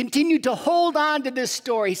 continued to hold on to this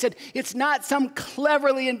story. He said, it's not some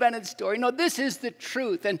cleverly invented story. No, this is the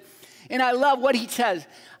truth. And I love what he says.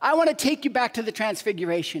 I want to take you back to the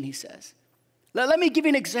Transfiguration, he says. Let me give you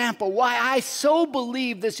an example why I so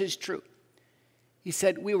believe this is true. He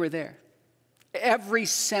said, we were there. Every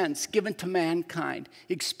sense given to mankind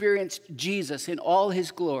experienced Jesus in all his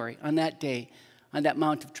glory on that day, on that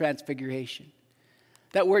Mount of Transfiguration.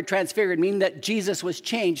 That word transfigured means that Jesus was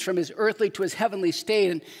changed from his earthly to his heavenly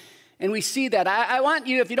state. And we see that. I want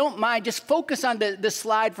you, if you don't mind, just focus on the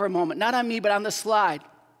slide for a moment. Not on me, but on the slide.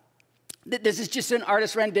 This is just an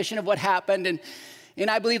artist's rendition of what happened. And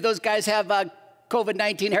I believe those guys have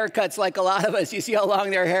COVID-19 haircuts like a lot of us. You see how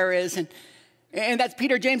long their hair is. And that's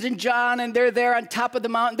Peter, James, and John, and they're there on top of the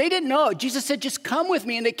mountain. They didn't know. Jesus said, just come with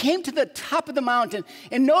me. And they came to the top of the mountain.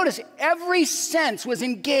 And notice, every sense was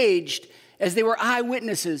engaged as they were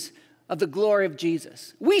eyewitnesses of the glory of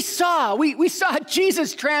Jesus. We saw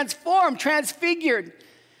Jesus transformed, transfigured.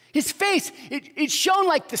 His face, it shone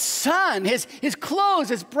like the sun. His clothes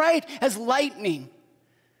as bright as lightning.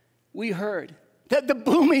 We heard that the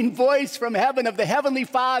booming voice from heaven of the Heavenly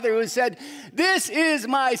Father who said, this is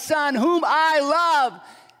my Son whom I love,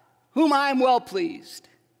 whom I am well pleased.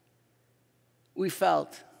 We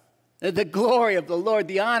felt that the glory of the Lord,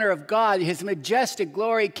 the honor of God, his majestic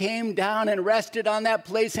glory came down and rested on that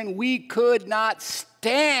place, and we could not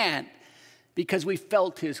stand because we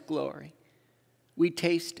felt his glory. We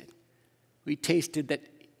tasted that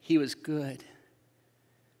he was good,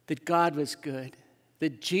 that God was good,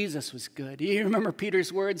 that Jesus was good. You remember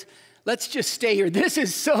Peter's words? Let's just stay here. This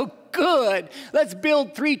is so good. Let's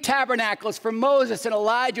build 3 tabernacles for Moses and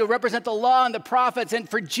Elijah who represent the law and the prophets, and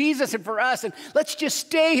for Jesus and for us. And let's just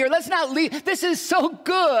stay here. Let's not leave. This is so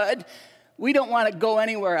good. We don't want to go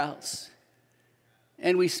anywhere else.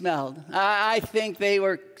 And we smelled. I think they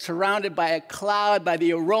were surrounded by a cloud, by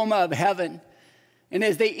the aroma of heaven. And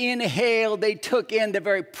as they inhaled, they took in the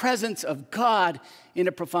very presence of God in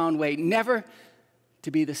a profound way, never to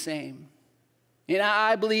be the same. And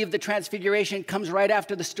I believe the Transfiguration comes right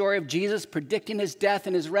after the story of Jesus predicting his death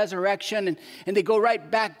and his resurrection. And they go right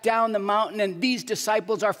back down the mountain. And these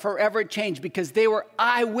disciples are forever changed because they were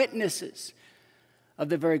eyewitnesses of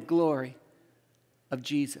the very glory of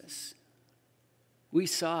Jesus. We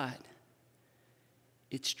saw it.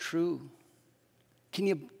 It's true. Can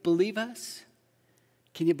you believe us?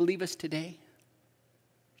 Can you believe us today?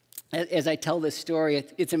 As I tell this story,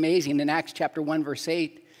 it's amazing. In Acts chapter 1, verse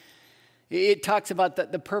 8, it talks about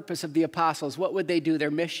the purpose of the apostles. What would they do? Their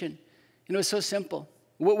mission. And it was so simple.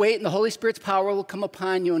 Wait, and the Holy Spirit's power will come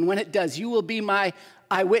upon you. And when it does, you will be my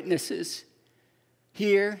eyewitnesses.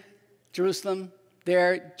 Here, Jerusalem,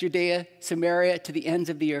 there, Judea, Samaria, to the ends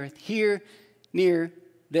of the earth. Here, near,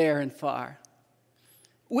 there, and far.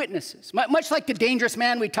 Witnesses, much like the dangerous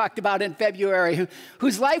man we talked about in February,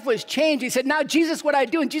 whose life was changed. He said, now, Jesus, what I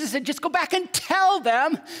do? And Jesus said, just go back and tell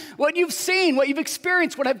them what you've seen, what you've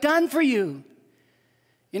experienced, what I've done for you.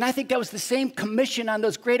 And I think that was the same commission on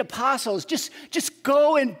those great apostles. Just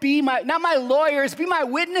go and be not my lawyers, be my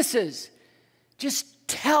witnesses. Just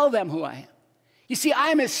tell them who I am. You see, I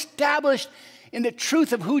am established in the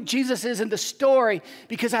truth of who Jesus is in the story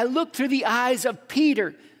because I look through the eyes of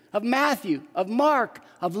Peter, of Matthew, of Mark,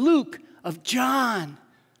 of Luke, of John,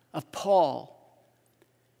 of Paul.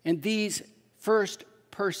 And these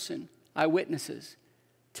first-person eyewitnesses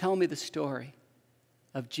tell me the story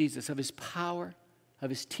of Jesus, of his power,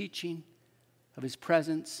 of his teaching, of his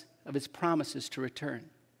presence, of his promises to return.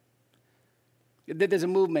 There's a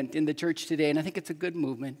movement in the church today, and I think it's a good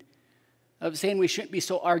movement, of saying we shouldn't be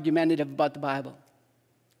so argumentative about the Bible.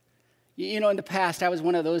 You know, in the past, I was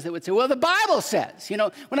one of those that would say, well, the Bible says. You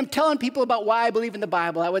know, when I'm telling people about why I believe in the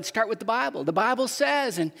Bible, I would start with the Bible. The Bible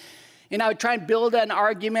says, and I would try and build an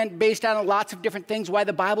argument based on lots of different things, why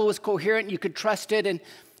the Bible was coherent and you could trust it. And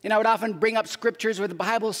I would often bring up scriptures where the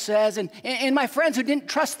Bible says, and my friends who didn't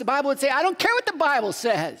trust the Bible would say, I don't care what the Bible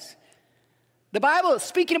says. The Bible,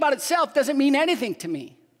 speaking about itself, doesn't mean anything to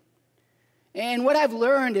me. And what I've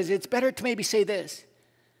learned is it's better to maybe say this.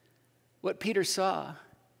 What Peter saw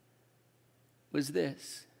was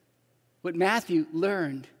this. What Matthew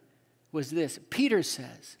learned was this. Peter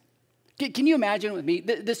says, can you imagine with me,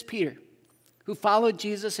 this Peter, who followed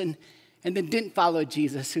Jesus and then didn't follow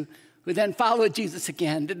Jesus, who then followed Jesus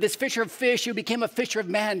again, this fisher of fish who became a fisher of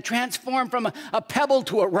men, transformed from a pebble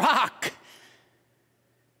to a rock.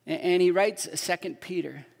 And he writes 2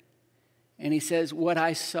 Peter, and he says, what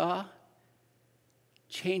I saw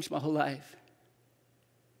changed my whole life.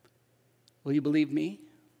 Will you believe me?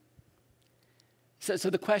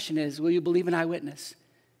 So the question is, will you believe an eyewitness?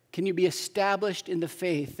 Can you be established in the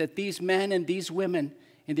faith that these men and these women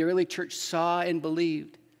in the early church saw and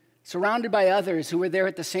believed, surrounded by others who were there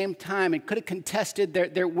at the same time and could have contested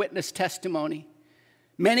their witness testimony.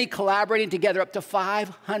 Many collaborating together, up to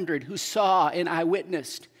 500 who saw and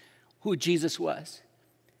eyewitnessed who Jesus was.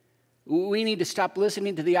 We need to stop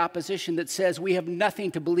listening to the opposition that says we have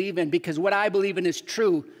nothing to believe in because what I believe in is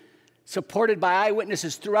true, supported by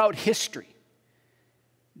eyewitnesses throughout history.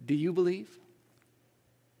 Do you believe?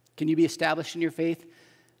 Can you be established in your faith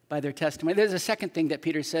by their testimony? There's a second thing that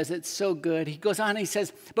Peter says. It's so good. He goes on and he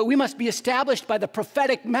says, but we must be established by the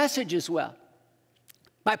prophetic message as well,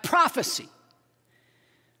 by prophecy,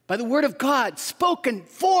 by the word of God spoken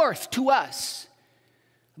forth to us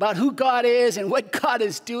about who God is and what God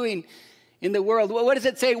is doing in the world. What does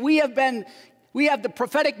it say? We have the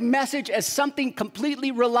prophetic message as something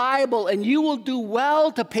completely reliable, and you will do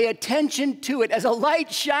well to pay attention to it as a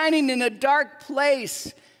light shining in a dark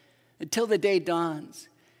place until the day dawns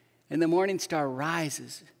and the morning star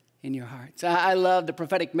rises in your hearts. I love the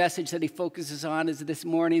prophetic message that he focuses on is this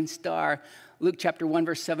morning star. Luke chapter 1,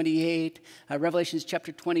 verse 78, Revelations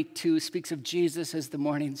chapter 22 speaks of Jesus as the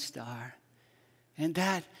morning star. And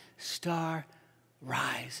that star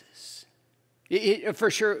rises. It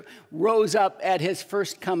for sure rose up at his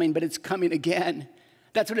first coming, but it's coming again.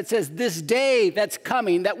 That's what it says. This day that's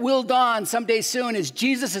coming, that will dawn someday soon, is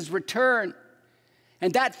Jesus' return.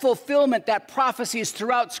 And that fulfillment, that prophecy is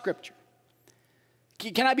throughout Scripture.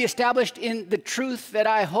 Can I be established in the truth that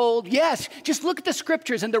I hold? Yes. Just look at the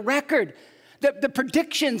Scriptures and the record. The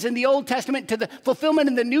predictions in the Old Testament to the fulfillment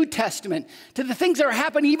in the New Testament, to the things that are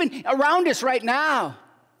happening even around us right now.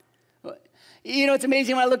 You know, it's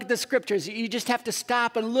amazing when I look at the Scriptures. You just have to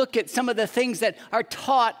stop and look at some of the things that are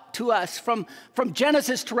taught to us from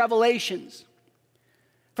Genesis to Revelations.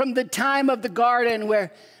 From the time of the garden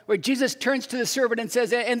where Jesus turns to the serpent and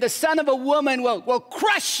says, and the son of a woman will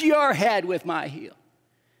crush your head with my heel.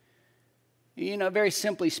 You know, very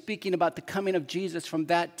simply speaking about the coming of Jesus from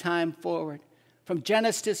that time forward. From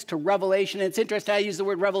Genesis to Revelation. And it's interesting I use the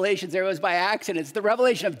word revelations there. It was by accident. It's the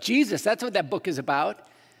revelation of Jesus. That's what that book is about.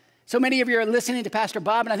 So many of you are listening to Pastor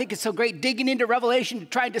Bob, and I think it's so great digging into Revelation to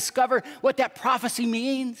try and discover what that prophecy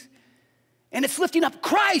means. And it's lifting up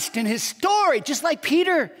Christ and his story, just like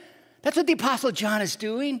Peter. That's what the Apostle John is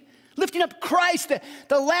doing. Lifting up Christ,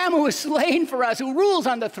 the Lamb who was slain for us, who rules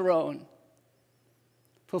on the throne.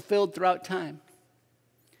 Fulfilled throughout time.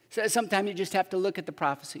 So sometimes you just have to look at the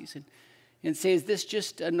prophecies and say, is this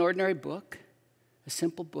just an ordinary book? A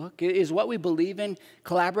simple book? Is what we believe in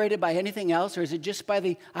collaborated by anything else, or is it just by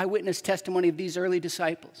the eyewitness testimony of these early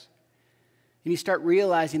disciples? And you start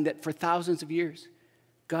realizing that for thousands of years,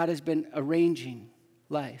 God has been arranging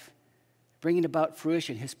life, bringing about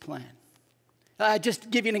fruition, his plan. Just to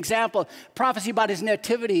give you an example, prophecy about his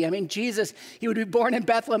nativity. I mean, Jesus, he would be born in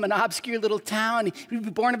Bethlehem, an obscure little town. He would be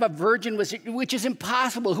born of a virgin, which is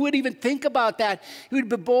impossible. Who would even think about that? He would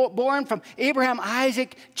be born from Abraham,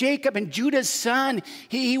 Isaac, Jacob, and Judah's son.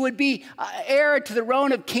 He would be heir to the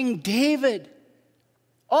throne of King David.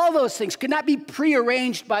 All those things could not be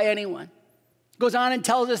prearranged by anyone. Goes on and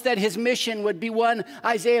tells us that his mission would be one,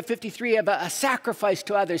 Isaiah 53, of a sacrifice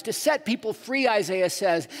to others, to set people free, Isaiah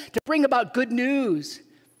says, to bring about good news.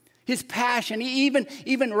 His passion,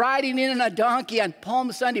 even riding in on a donkey on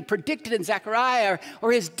Palm Sunday, predicted in Zechariah,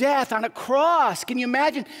 or his death on a cross. Can you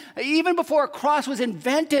imagine? Even before a cross was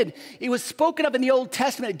invented, it was spoken of in the Old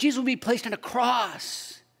Testament that Jesus would be placed on a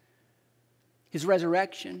cross. His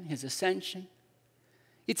resurrection, his ascension.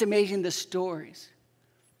 It's amazing the stories.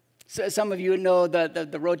 So some of you know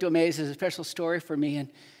the Road to Emmaus is a special story for me.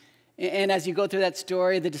 And as you go through that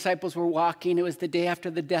story, the disciples were walking. It was the day after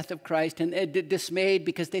the death of Christ, and dismayed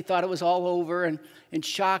because they thought it was all over, and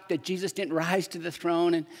shocked that Jesus didn't rise to the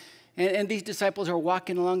throne. And these disciples are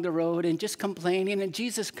walking along the road and just complaining, and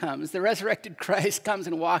Jesus comes. The resurrected Christ comes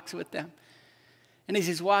and walks with them. And as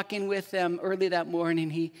he's walking with them early that morning,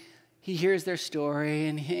 he hears their story,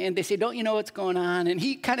 and they say, don't you know what's going on? And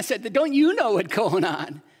he kind of said, don't you know what's going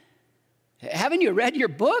on? Haven't you read your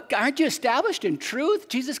book? Aren't you established in truth?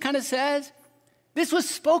 Jesus kind of says. This was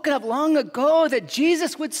spoken of long ago, that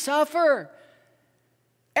Jesus would suffer.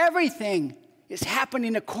 Everything is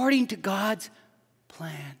happening according to God's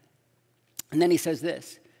plan. And then he says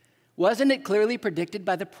this, wasn't it clearly predicted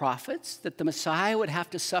by the prophets that the Messiah would have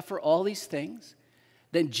to suffer all these things?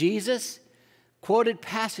 Then Jesus quoted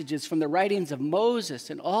passages from the writings of Moses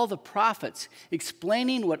and all the prophets,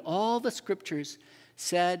 explaining what all the scriptures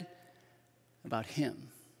said about him.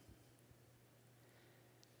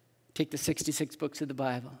 Take the 66 books of the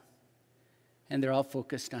Bible, and they're all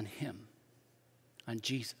focused on him, on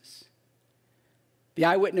Jesus. The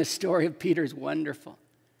eyewitness story of Peter is wonderful.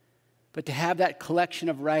 But to have that collection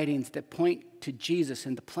of writings that point to Jesus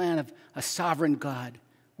and the plan of a sovereign God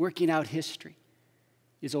working out history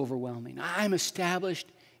is overwhelming. I'm established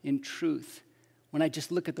in truth when I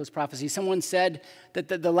just look at those prophecies. Someone said that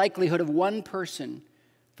the likelihood of one person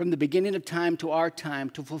from the beginning of time to our time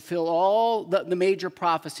to fulfill all the major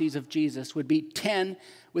prophecies of Jesus would be 10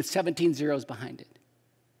 with 17 zeros behind it.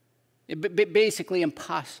 Basically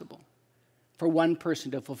impossible for one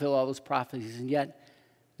person to fulfill all those prophecies, and yet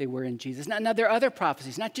they were in Jesus. Now, there are other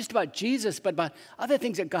prophecies, not just about Jesus, but about other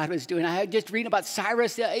things that God was doing. I just read about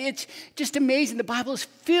Cyrus. It's just amazing. The Bible is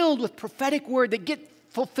filled with prophetic word that get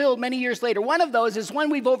fulfilled many years later. One of those is one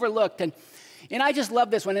we've overlooked, and I just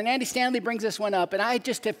love this one. And Andy Stanley brings this one up, and I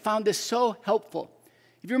just have found this so helpful.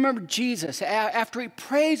 If you remember Jesus, after he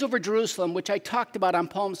prays over Jerusalem, which I talked about on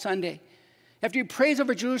Palm Sunday, after he prays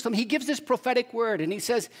over Jerusalem, he gives this prophetic word, and he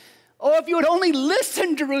says, "Oh, if you would only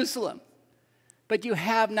listen, Jerusalem, but you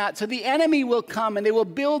have not. So the enemy will come, and they will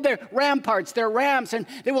build their ramparts, their ramps, and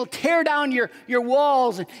they will tear down your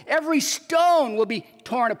walls, and every stone will be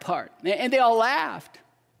torn apart." And they all laughed.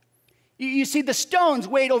 You see, the stones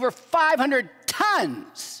weighed over 500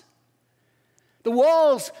 tons. The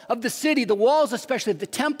walls of the city, the walls especially of the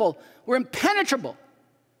temple, were impenetrable.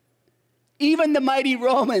 Even the mighty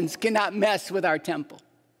Romans cannot mess with our temple.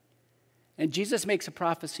 And Jesus makes a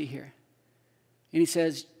prophecy here. And he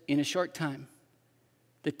says, in a short time,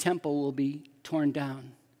 the temple will be torn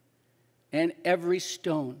down, and every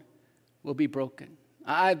stone will be broken.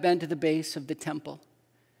 I've been to the base of the temple,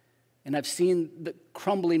 and I've seen the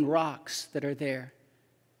crumbling rocks that are there.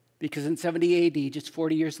 Because in 70 AD, just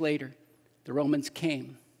 40 years later, the Romans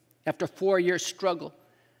came. After a 4-year struggle,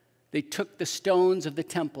 they took the stones of the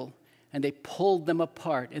temple and they pulled them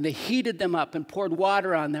apart, and they heated them up and poured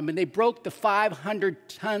water on them, and they broke the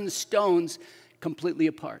 500-ton stones completely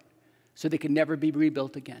apart so they could never be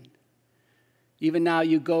rebuilt again. Even now,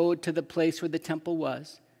 you go to the place where the temple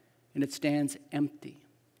was, and it stands empty.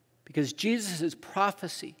 Because Jesus'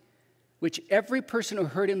 prophecy, which every person who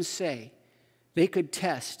heard him say they could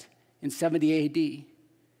test in 70 AD,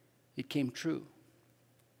 it came true.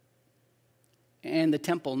 And the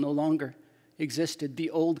temple no longer existed.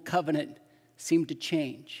 The old covenant seemed to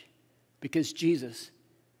change because Jesus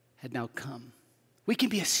had now come. We can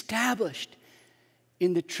be established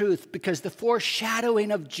in the truth because the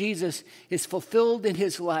foreshadowing of Jesus is fulfilled in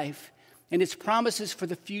his life, and his promises for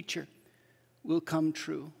the future will come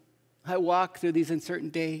true. I walk through these uncertain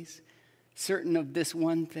days, certain of this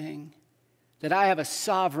one thing, that I have a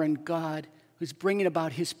sovereign God who's bringing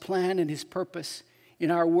about his plan and his purpose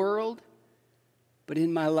in our world, but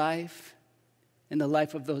in my life and the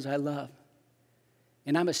life of those I love.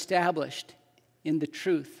 And I'm established in the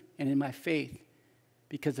truth and in my faith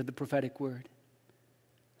because of the prophetic word.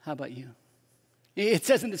 How about you? It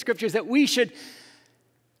says in the scriptures that we should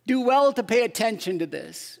do well to pay attention to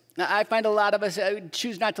this. Now, I find a lot of us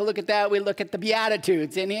choose not to look at that. We look at the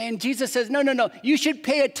Beatitudes. And Jesus says, no, you should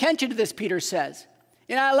pay attention to this, Peter says.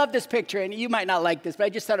 And I love this picture, and you might not like this, but I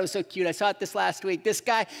just thought it was so cute. I saw it this last week. This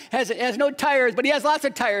guy has no tires, but he has lots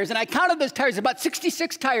of tires. And I counted those tires, about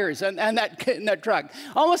 66 tires in that truck.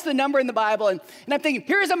 Almost the number in the Bible. And I'm thinking,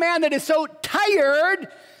 here's a man that is so tired,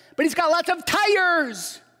 but he's got lots of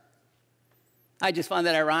tires. I just found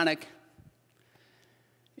that ironic.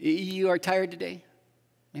 You are tired today?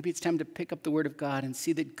 Maybe it's time to pick up the Word of God and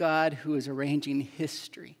see that God, who is arranging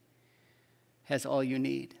history, has all you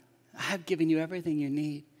need. I have given you everything you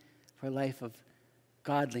need for a life of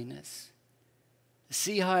godliness.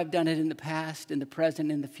 See how I've done it in the past, in the present,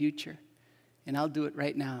 in the future, and I'll do it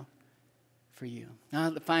right now for you.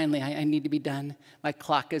 Now, finally, I need to be done. My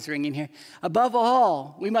clock is ringing here. Above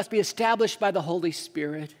all, we must be established by the Holy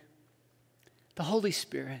Spirit. The Holy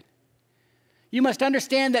Spirit. You must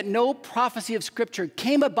understand that no prophecy of Scripture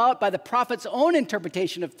came about by the prophet's own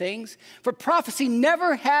interpretation of things, for prophecy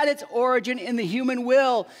never had its origin in the human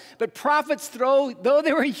will, but prophets, though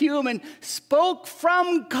they were human, spoke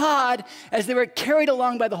from God as they were carried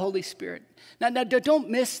along by the Holy Spirit. Now don't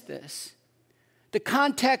miss this. The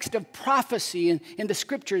context of prophecy in the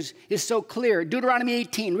Scriptures is so clear. Deuteronomy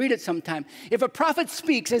 18, read it sometime. If a prophet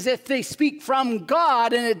speaks as if they speak from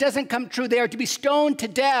God and it doesn't come true, they are to be stoned to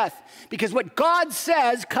death because what God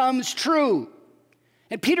says comes true.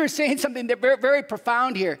 And Peter is saying something that very, very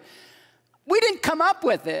profound here. We didn't come up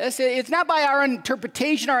with this. It's not by our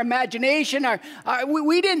interpretation, our imagination.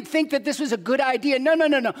 We didn't think that this was a good idea.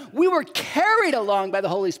 No. We were carried along by the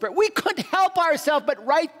Holy Spirit. We couldn't help ourselves but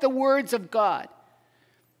write the words of God.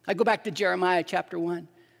 I go back to Jeremiah chapter 1,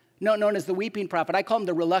 known as the weeping prophet. I call him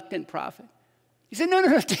the reluctant prophet. He said,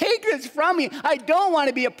 no, take this from me. I don't want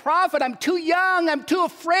to be a prophet. I'm too young. I'm too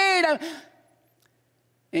afraid.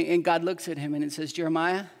 And God looks at him and it says,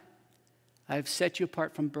 Jeremiah, I've set you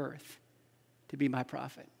apart from birth to be my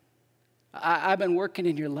prophet. I've been working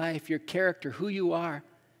in your life, your character, who you are.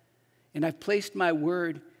 And I've placed my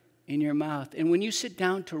word in your mouth. And when you sit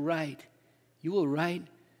down to write, you will write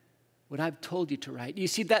what I've told you to write. You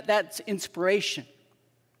see, that's inspiration.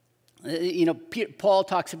 Paul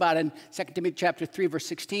talks about in 2 Timothy chapter 3, verse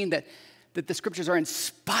 16, that the scriptures are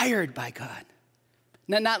inspired by God.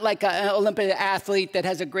 Not like an Olympic athlete that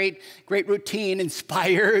has a great routine,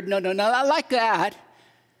 inspired. No, not like that.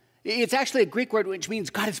 It's actually a Greek word which means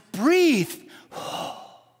God has breathed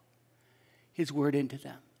his word into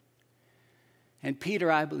them. And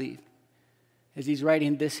Peter, I believe, as he's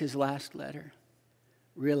writing this, his last letter,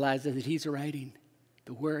 realizes that he's writing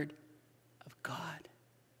the word of God.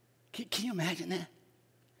 Can you imagine that?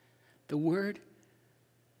 The word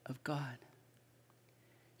of God.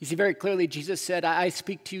 You see, very clearly, Jesus said, I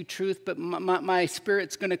speak to you truth, but my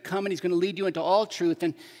Spirit's going to come and he's going to lead you into all truth.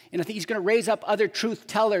 And I think he's going to raise up other truth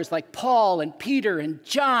tellers like Paul and Peter and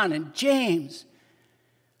John and James.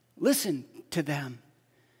 Listen to them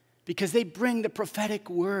because they bring the prophetic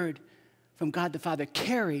word from God the Father,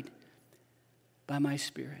 carried by my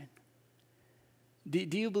Spirit.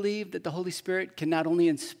 Do you believe that the Holy Spirit can not only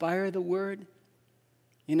inspire the word,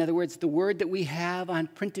 in other words, the word that we have on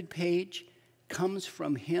printed page comes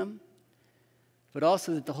from him, but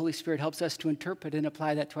also that the Holy Spirit helps us to interpret and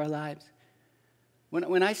apply that to our lives?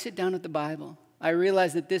 When I sit down at the Bible, I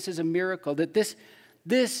realize that this is a miracle, that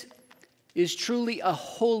this is truly a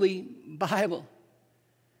holy Bible,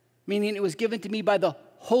 meaning it was given to me by the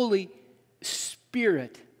Holy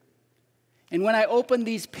Spirit. And when I open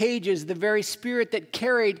these pages, the very Spirit that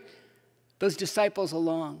carried those disciples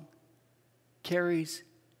along carries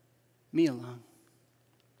me along.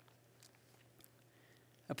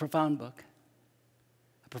 A profound book,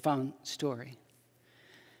 a profound story.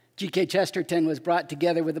 G.K. Chesterton was brought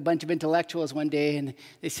together with a bunch of intellectuals one day, and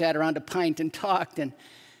they sat around a pint and talked, and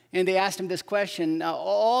they asked him this question,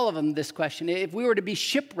 all of them this question: if we were to be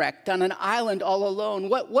shipwrecked on an island all alone,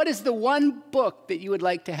 what is the one book that you would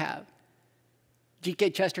like to have?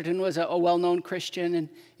 G.K. Chesterton was a well-known Christian,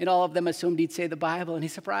 and all of them assumed he'd say the Bible, and he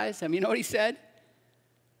surprised them. You know what he said?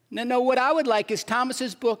 No, what I would like is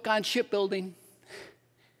Thomas's book on shipbuilding.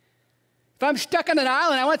 If I'm stuck on an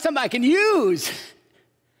island, I want something I can use.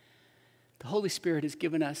 The Holy Spirit has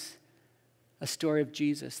given us a story of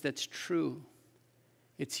Jesus that's true,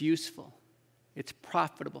 it's useful, it's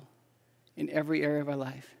profitable in every area of our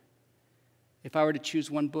life. If I were to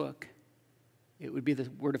choose one book, it would be the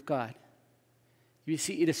Word of God. You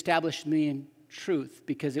see, it established me in truth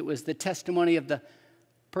because it was the testimony of the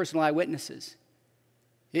personal eyewitnesses.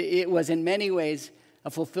 It was in many ways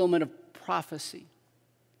a fulfillment of prophecy.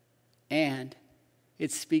 And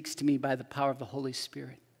it speaks to me by the power of the Holy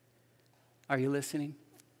Spirit. Are you listening?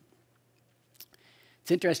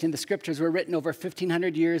 It's interesting. The scriptures were written over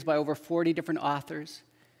 1,500 years by over 40 different authors.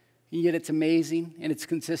 And yet it's amazing in its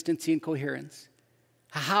consistency and coherence.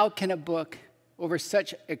 How can a book over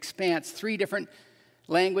such expanse, 3 different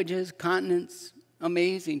languages, continents,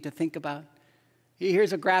 amazing to think about.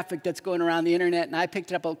 Here's a graphic that's going around the internet, and I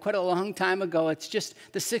picked it up quite a long time ago. It's just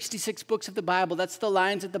the 66 books of the Bible. That's the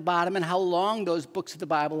lines at the bottom and how long those books of the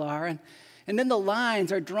Bible are. And then the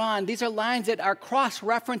lines are drawn. These are lines that are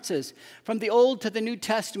cross-references from the Old to the New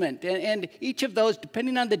Testament. And each of those,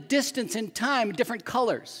 depending on the distance in time, different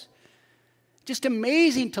colors. Just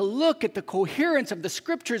amazing to look at the coherence of the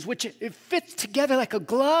scriptures, which it fits together like a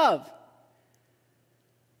glove.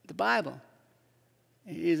 The Bible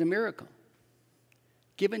is a miracle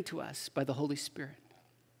given to us by the Holy Spirit.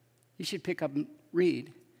 You should pick up and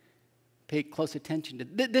read. Pay close attention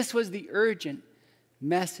to this. Was the urgent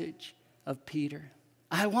message of Peter.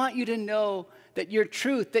 I want you to know that your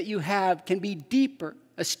truth that you have can be deeper,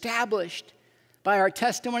 established by our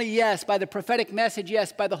testimony, yes, by the prophetic message,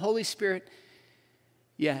 yes, by the Holy Spirit,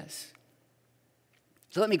 yes.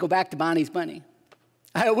 So let me go back to Bonnie's Bunny.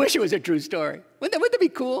 I wish it was a true story. Wouldn't that be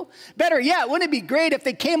cool? Better yet, wouldn't it be great if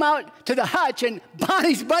they came out to the hutch and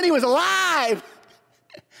Bonnie's Bunny was alive?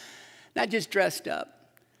 Not just dressed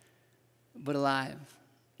up, but alive.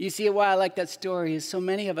 You see why I like that story is so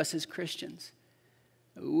many of us as Christians,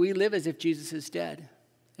 we live as if Jesus is dead.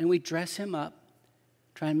 And we dress him up,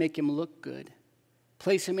 try and make him look good,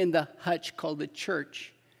 place him in the hutch called the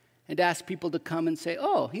church, and ask people to come and say,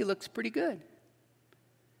 oh, he looks pretty good.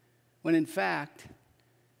 When in fact,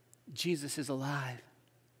 Jesus is alive.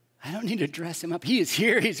 I don't need to dress him up. He is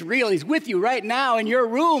here. He's real. He's with you right now in your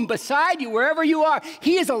room, beside you, wherever you are.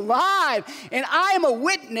 He is alive. And I am a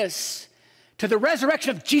witness to the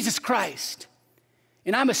resurrection of Jesus Christ.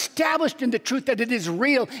 And I'm established in the truth that it is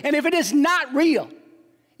real. And if it is not real,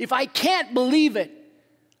 if I can't believe it,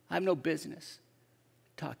 I have no business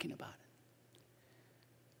talking about it.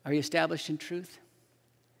 Are you established in truth?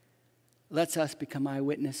 Let's us become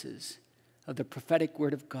eyewitnesses of the prophetic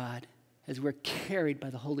word of God as we're carried by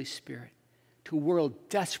the Holy Spirit to a world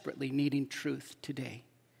desperately needing truth today.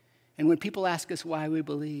 And when people ask us why we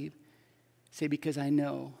believe, say, because I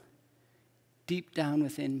know deep down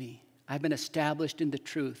within me, I've been established in the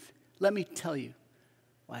truth. Let me tell you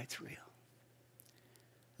why it's real.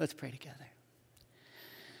 Let's pray together.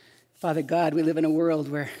 Father God, we live in a world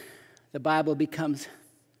where the Bible becomes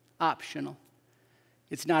optional.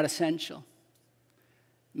 It's not essential.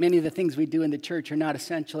 Many of the things we do in the church are not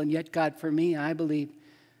essential, and yet, God, for me, I believe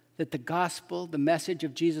that the gospel, the message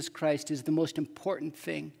of Jesus Christ, is the most important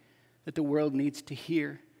thing that the world needs to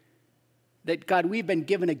hear. That, God, we've been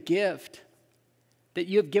given a gift, that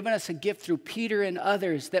you have given us a gift through Peter and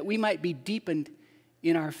others, that we might be deepened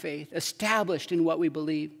in our faith, established in what we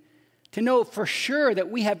believe, to know for sure that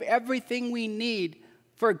we have everything we need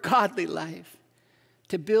for a godly life,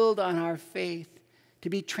 to build on our faith, to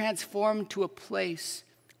be transformed to a place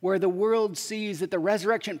where the world sees that the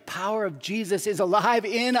resurrection power of Jesus is alive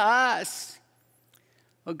in us.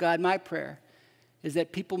 Oh God, my prayer is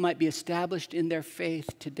that people might be established in their faith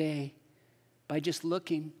today by just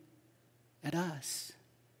looking at us,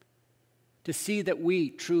 to see that we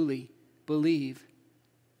truly believe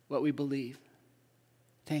what we believe.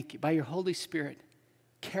 Thank you. By your Holy Spirit,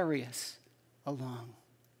 carry us along.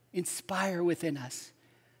 Inspire within us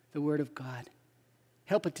the Word of God.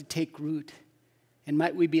 Help it to take root, and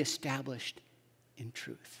might we be established in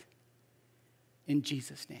truth. In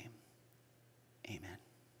Jesus' name, amen.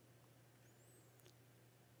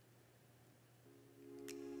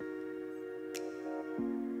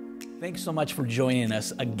 Thanks so much for joining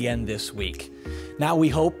us again this week. Now we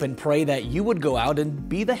hope and pray that you would go out and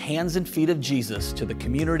be the hands and feet of Jesus to the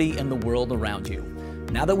community and the world around you.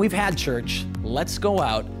 Now that we've had church, let's go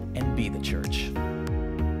out and be the church.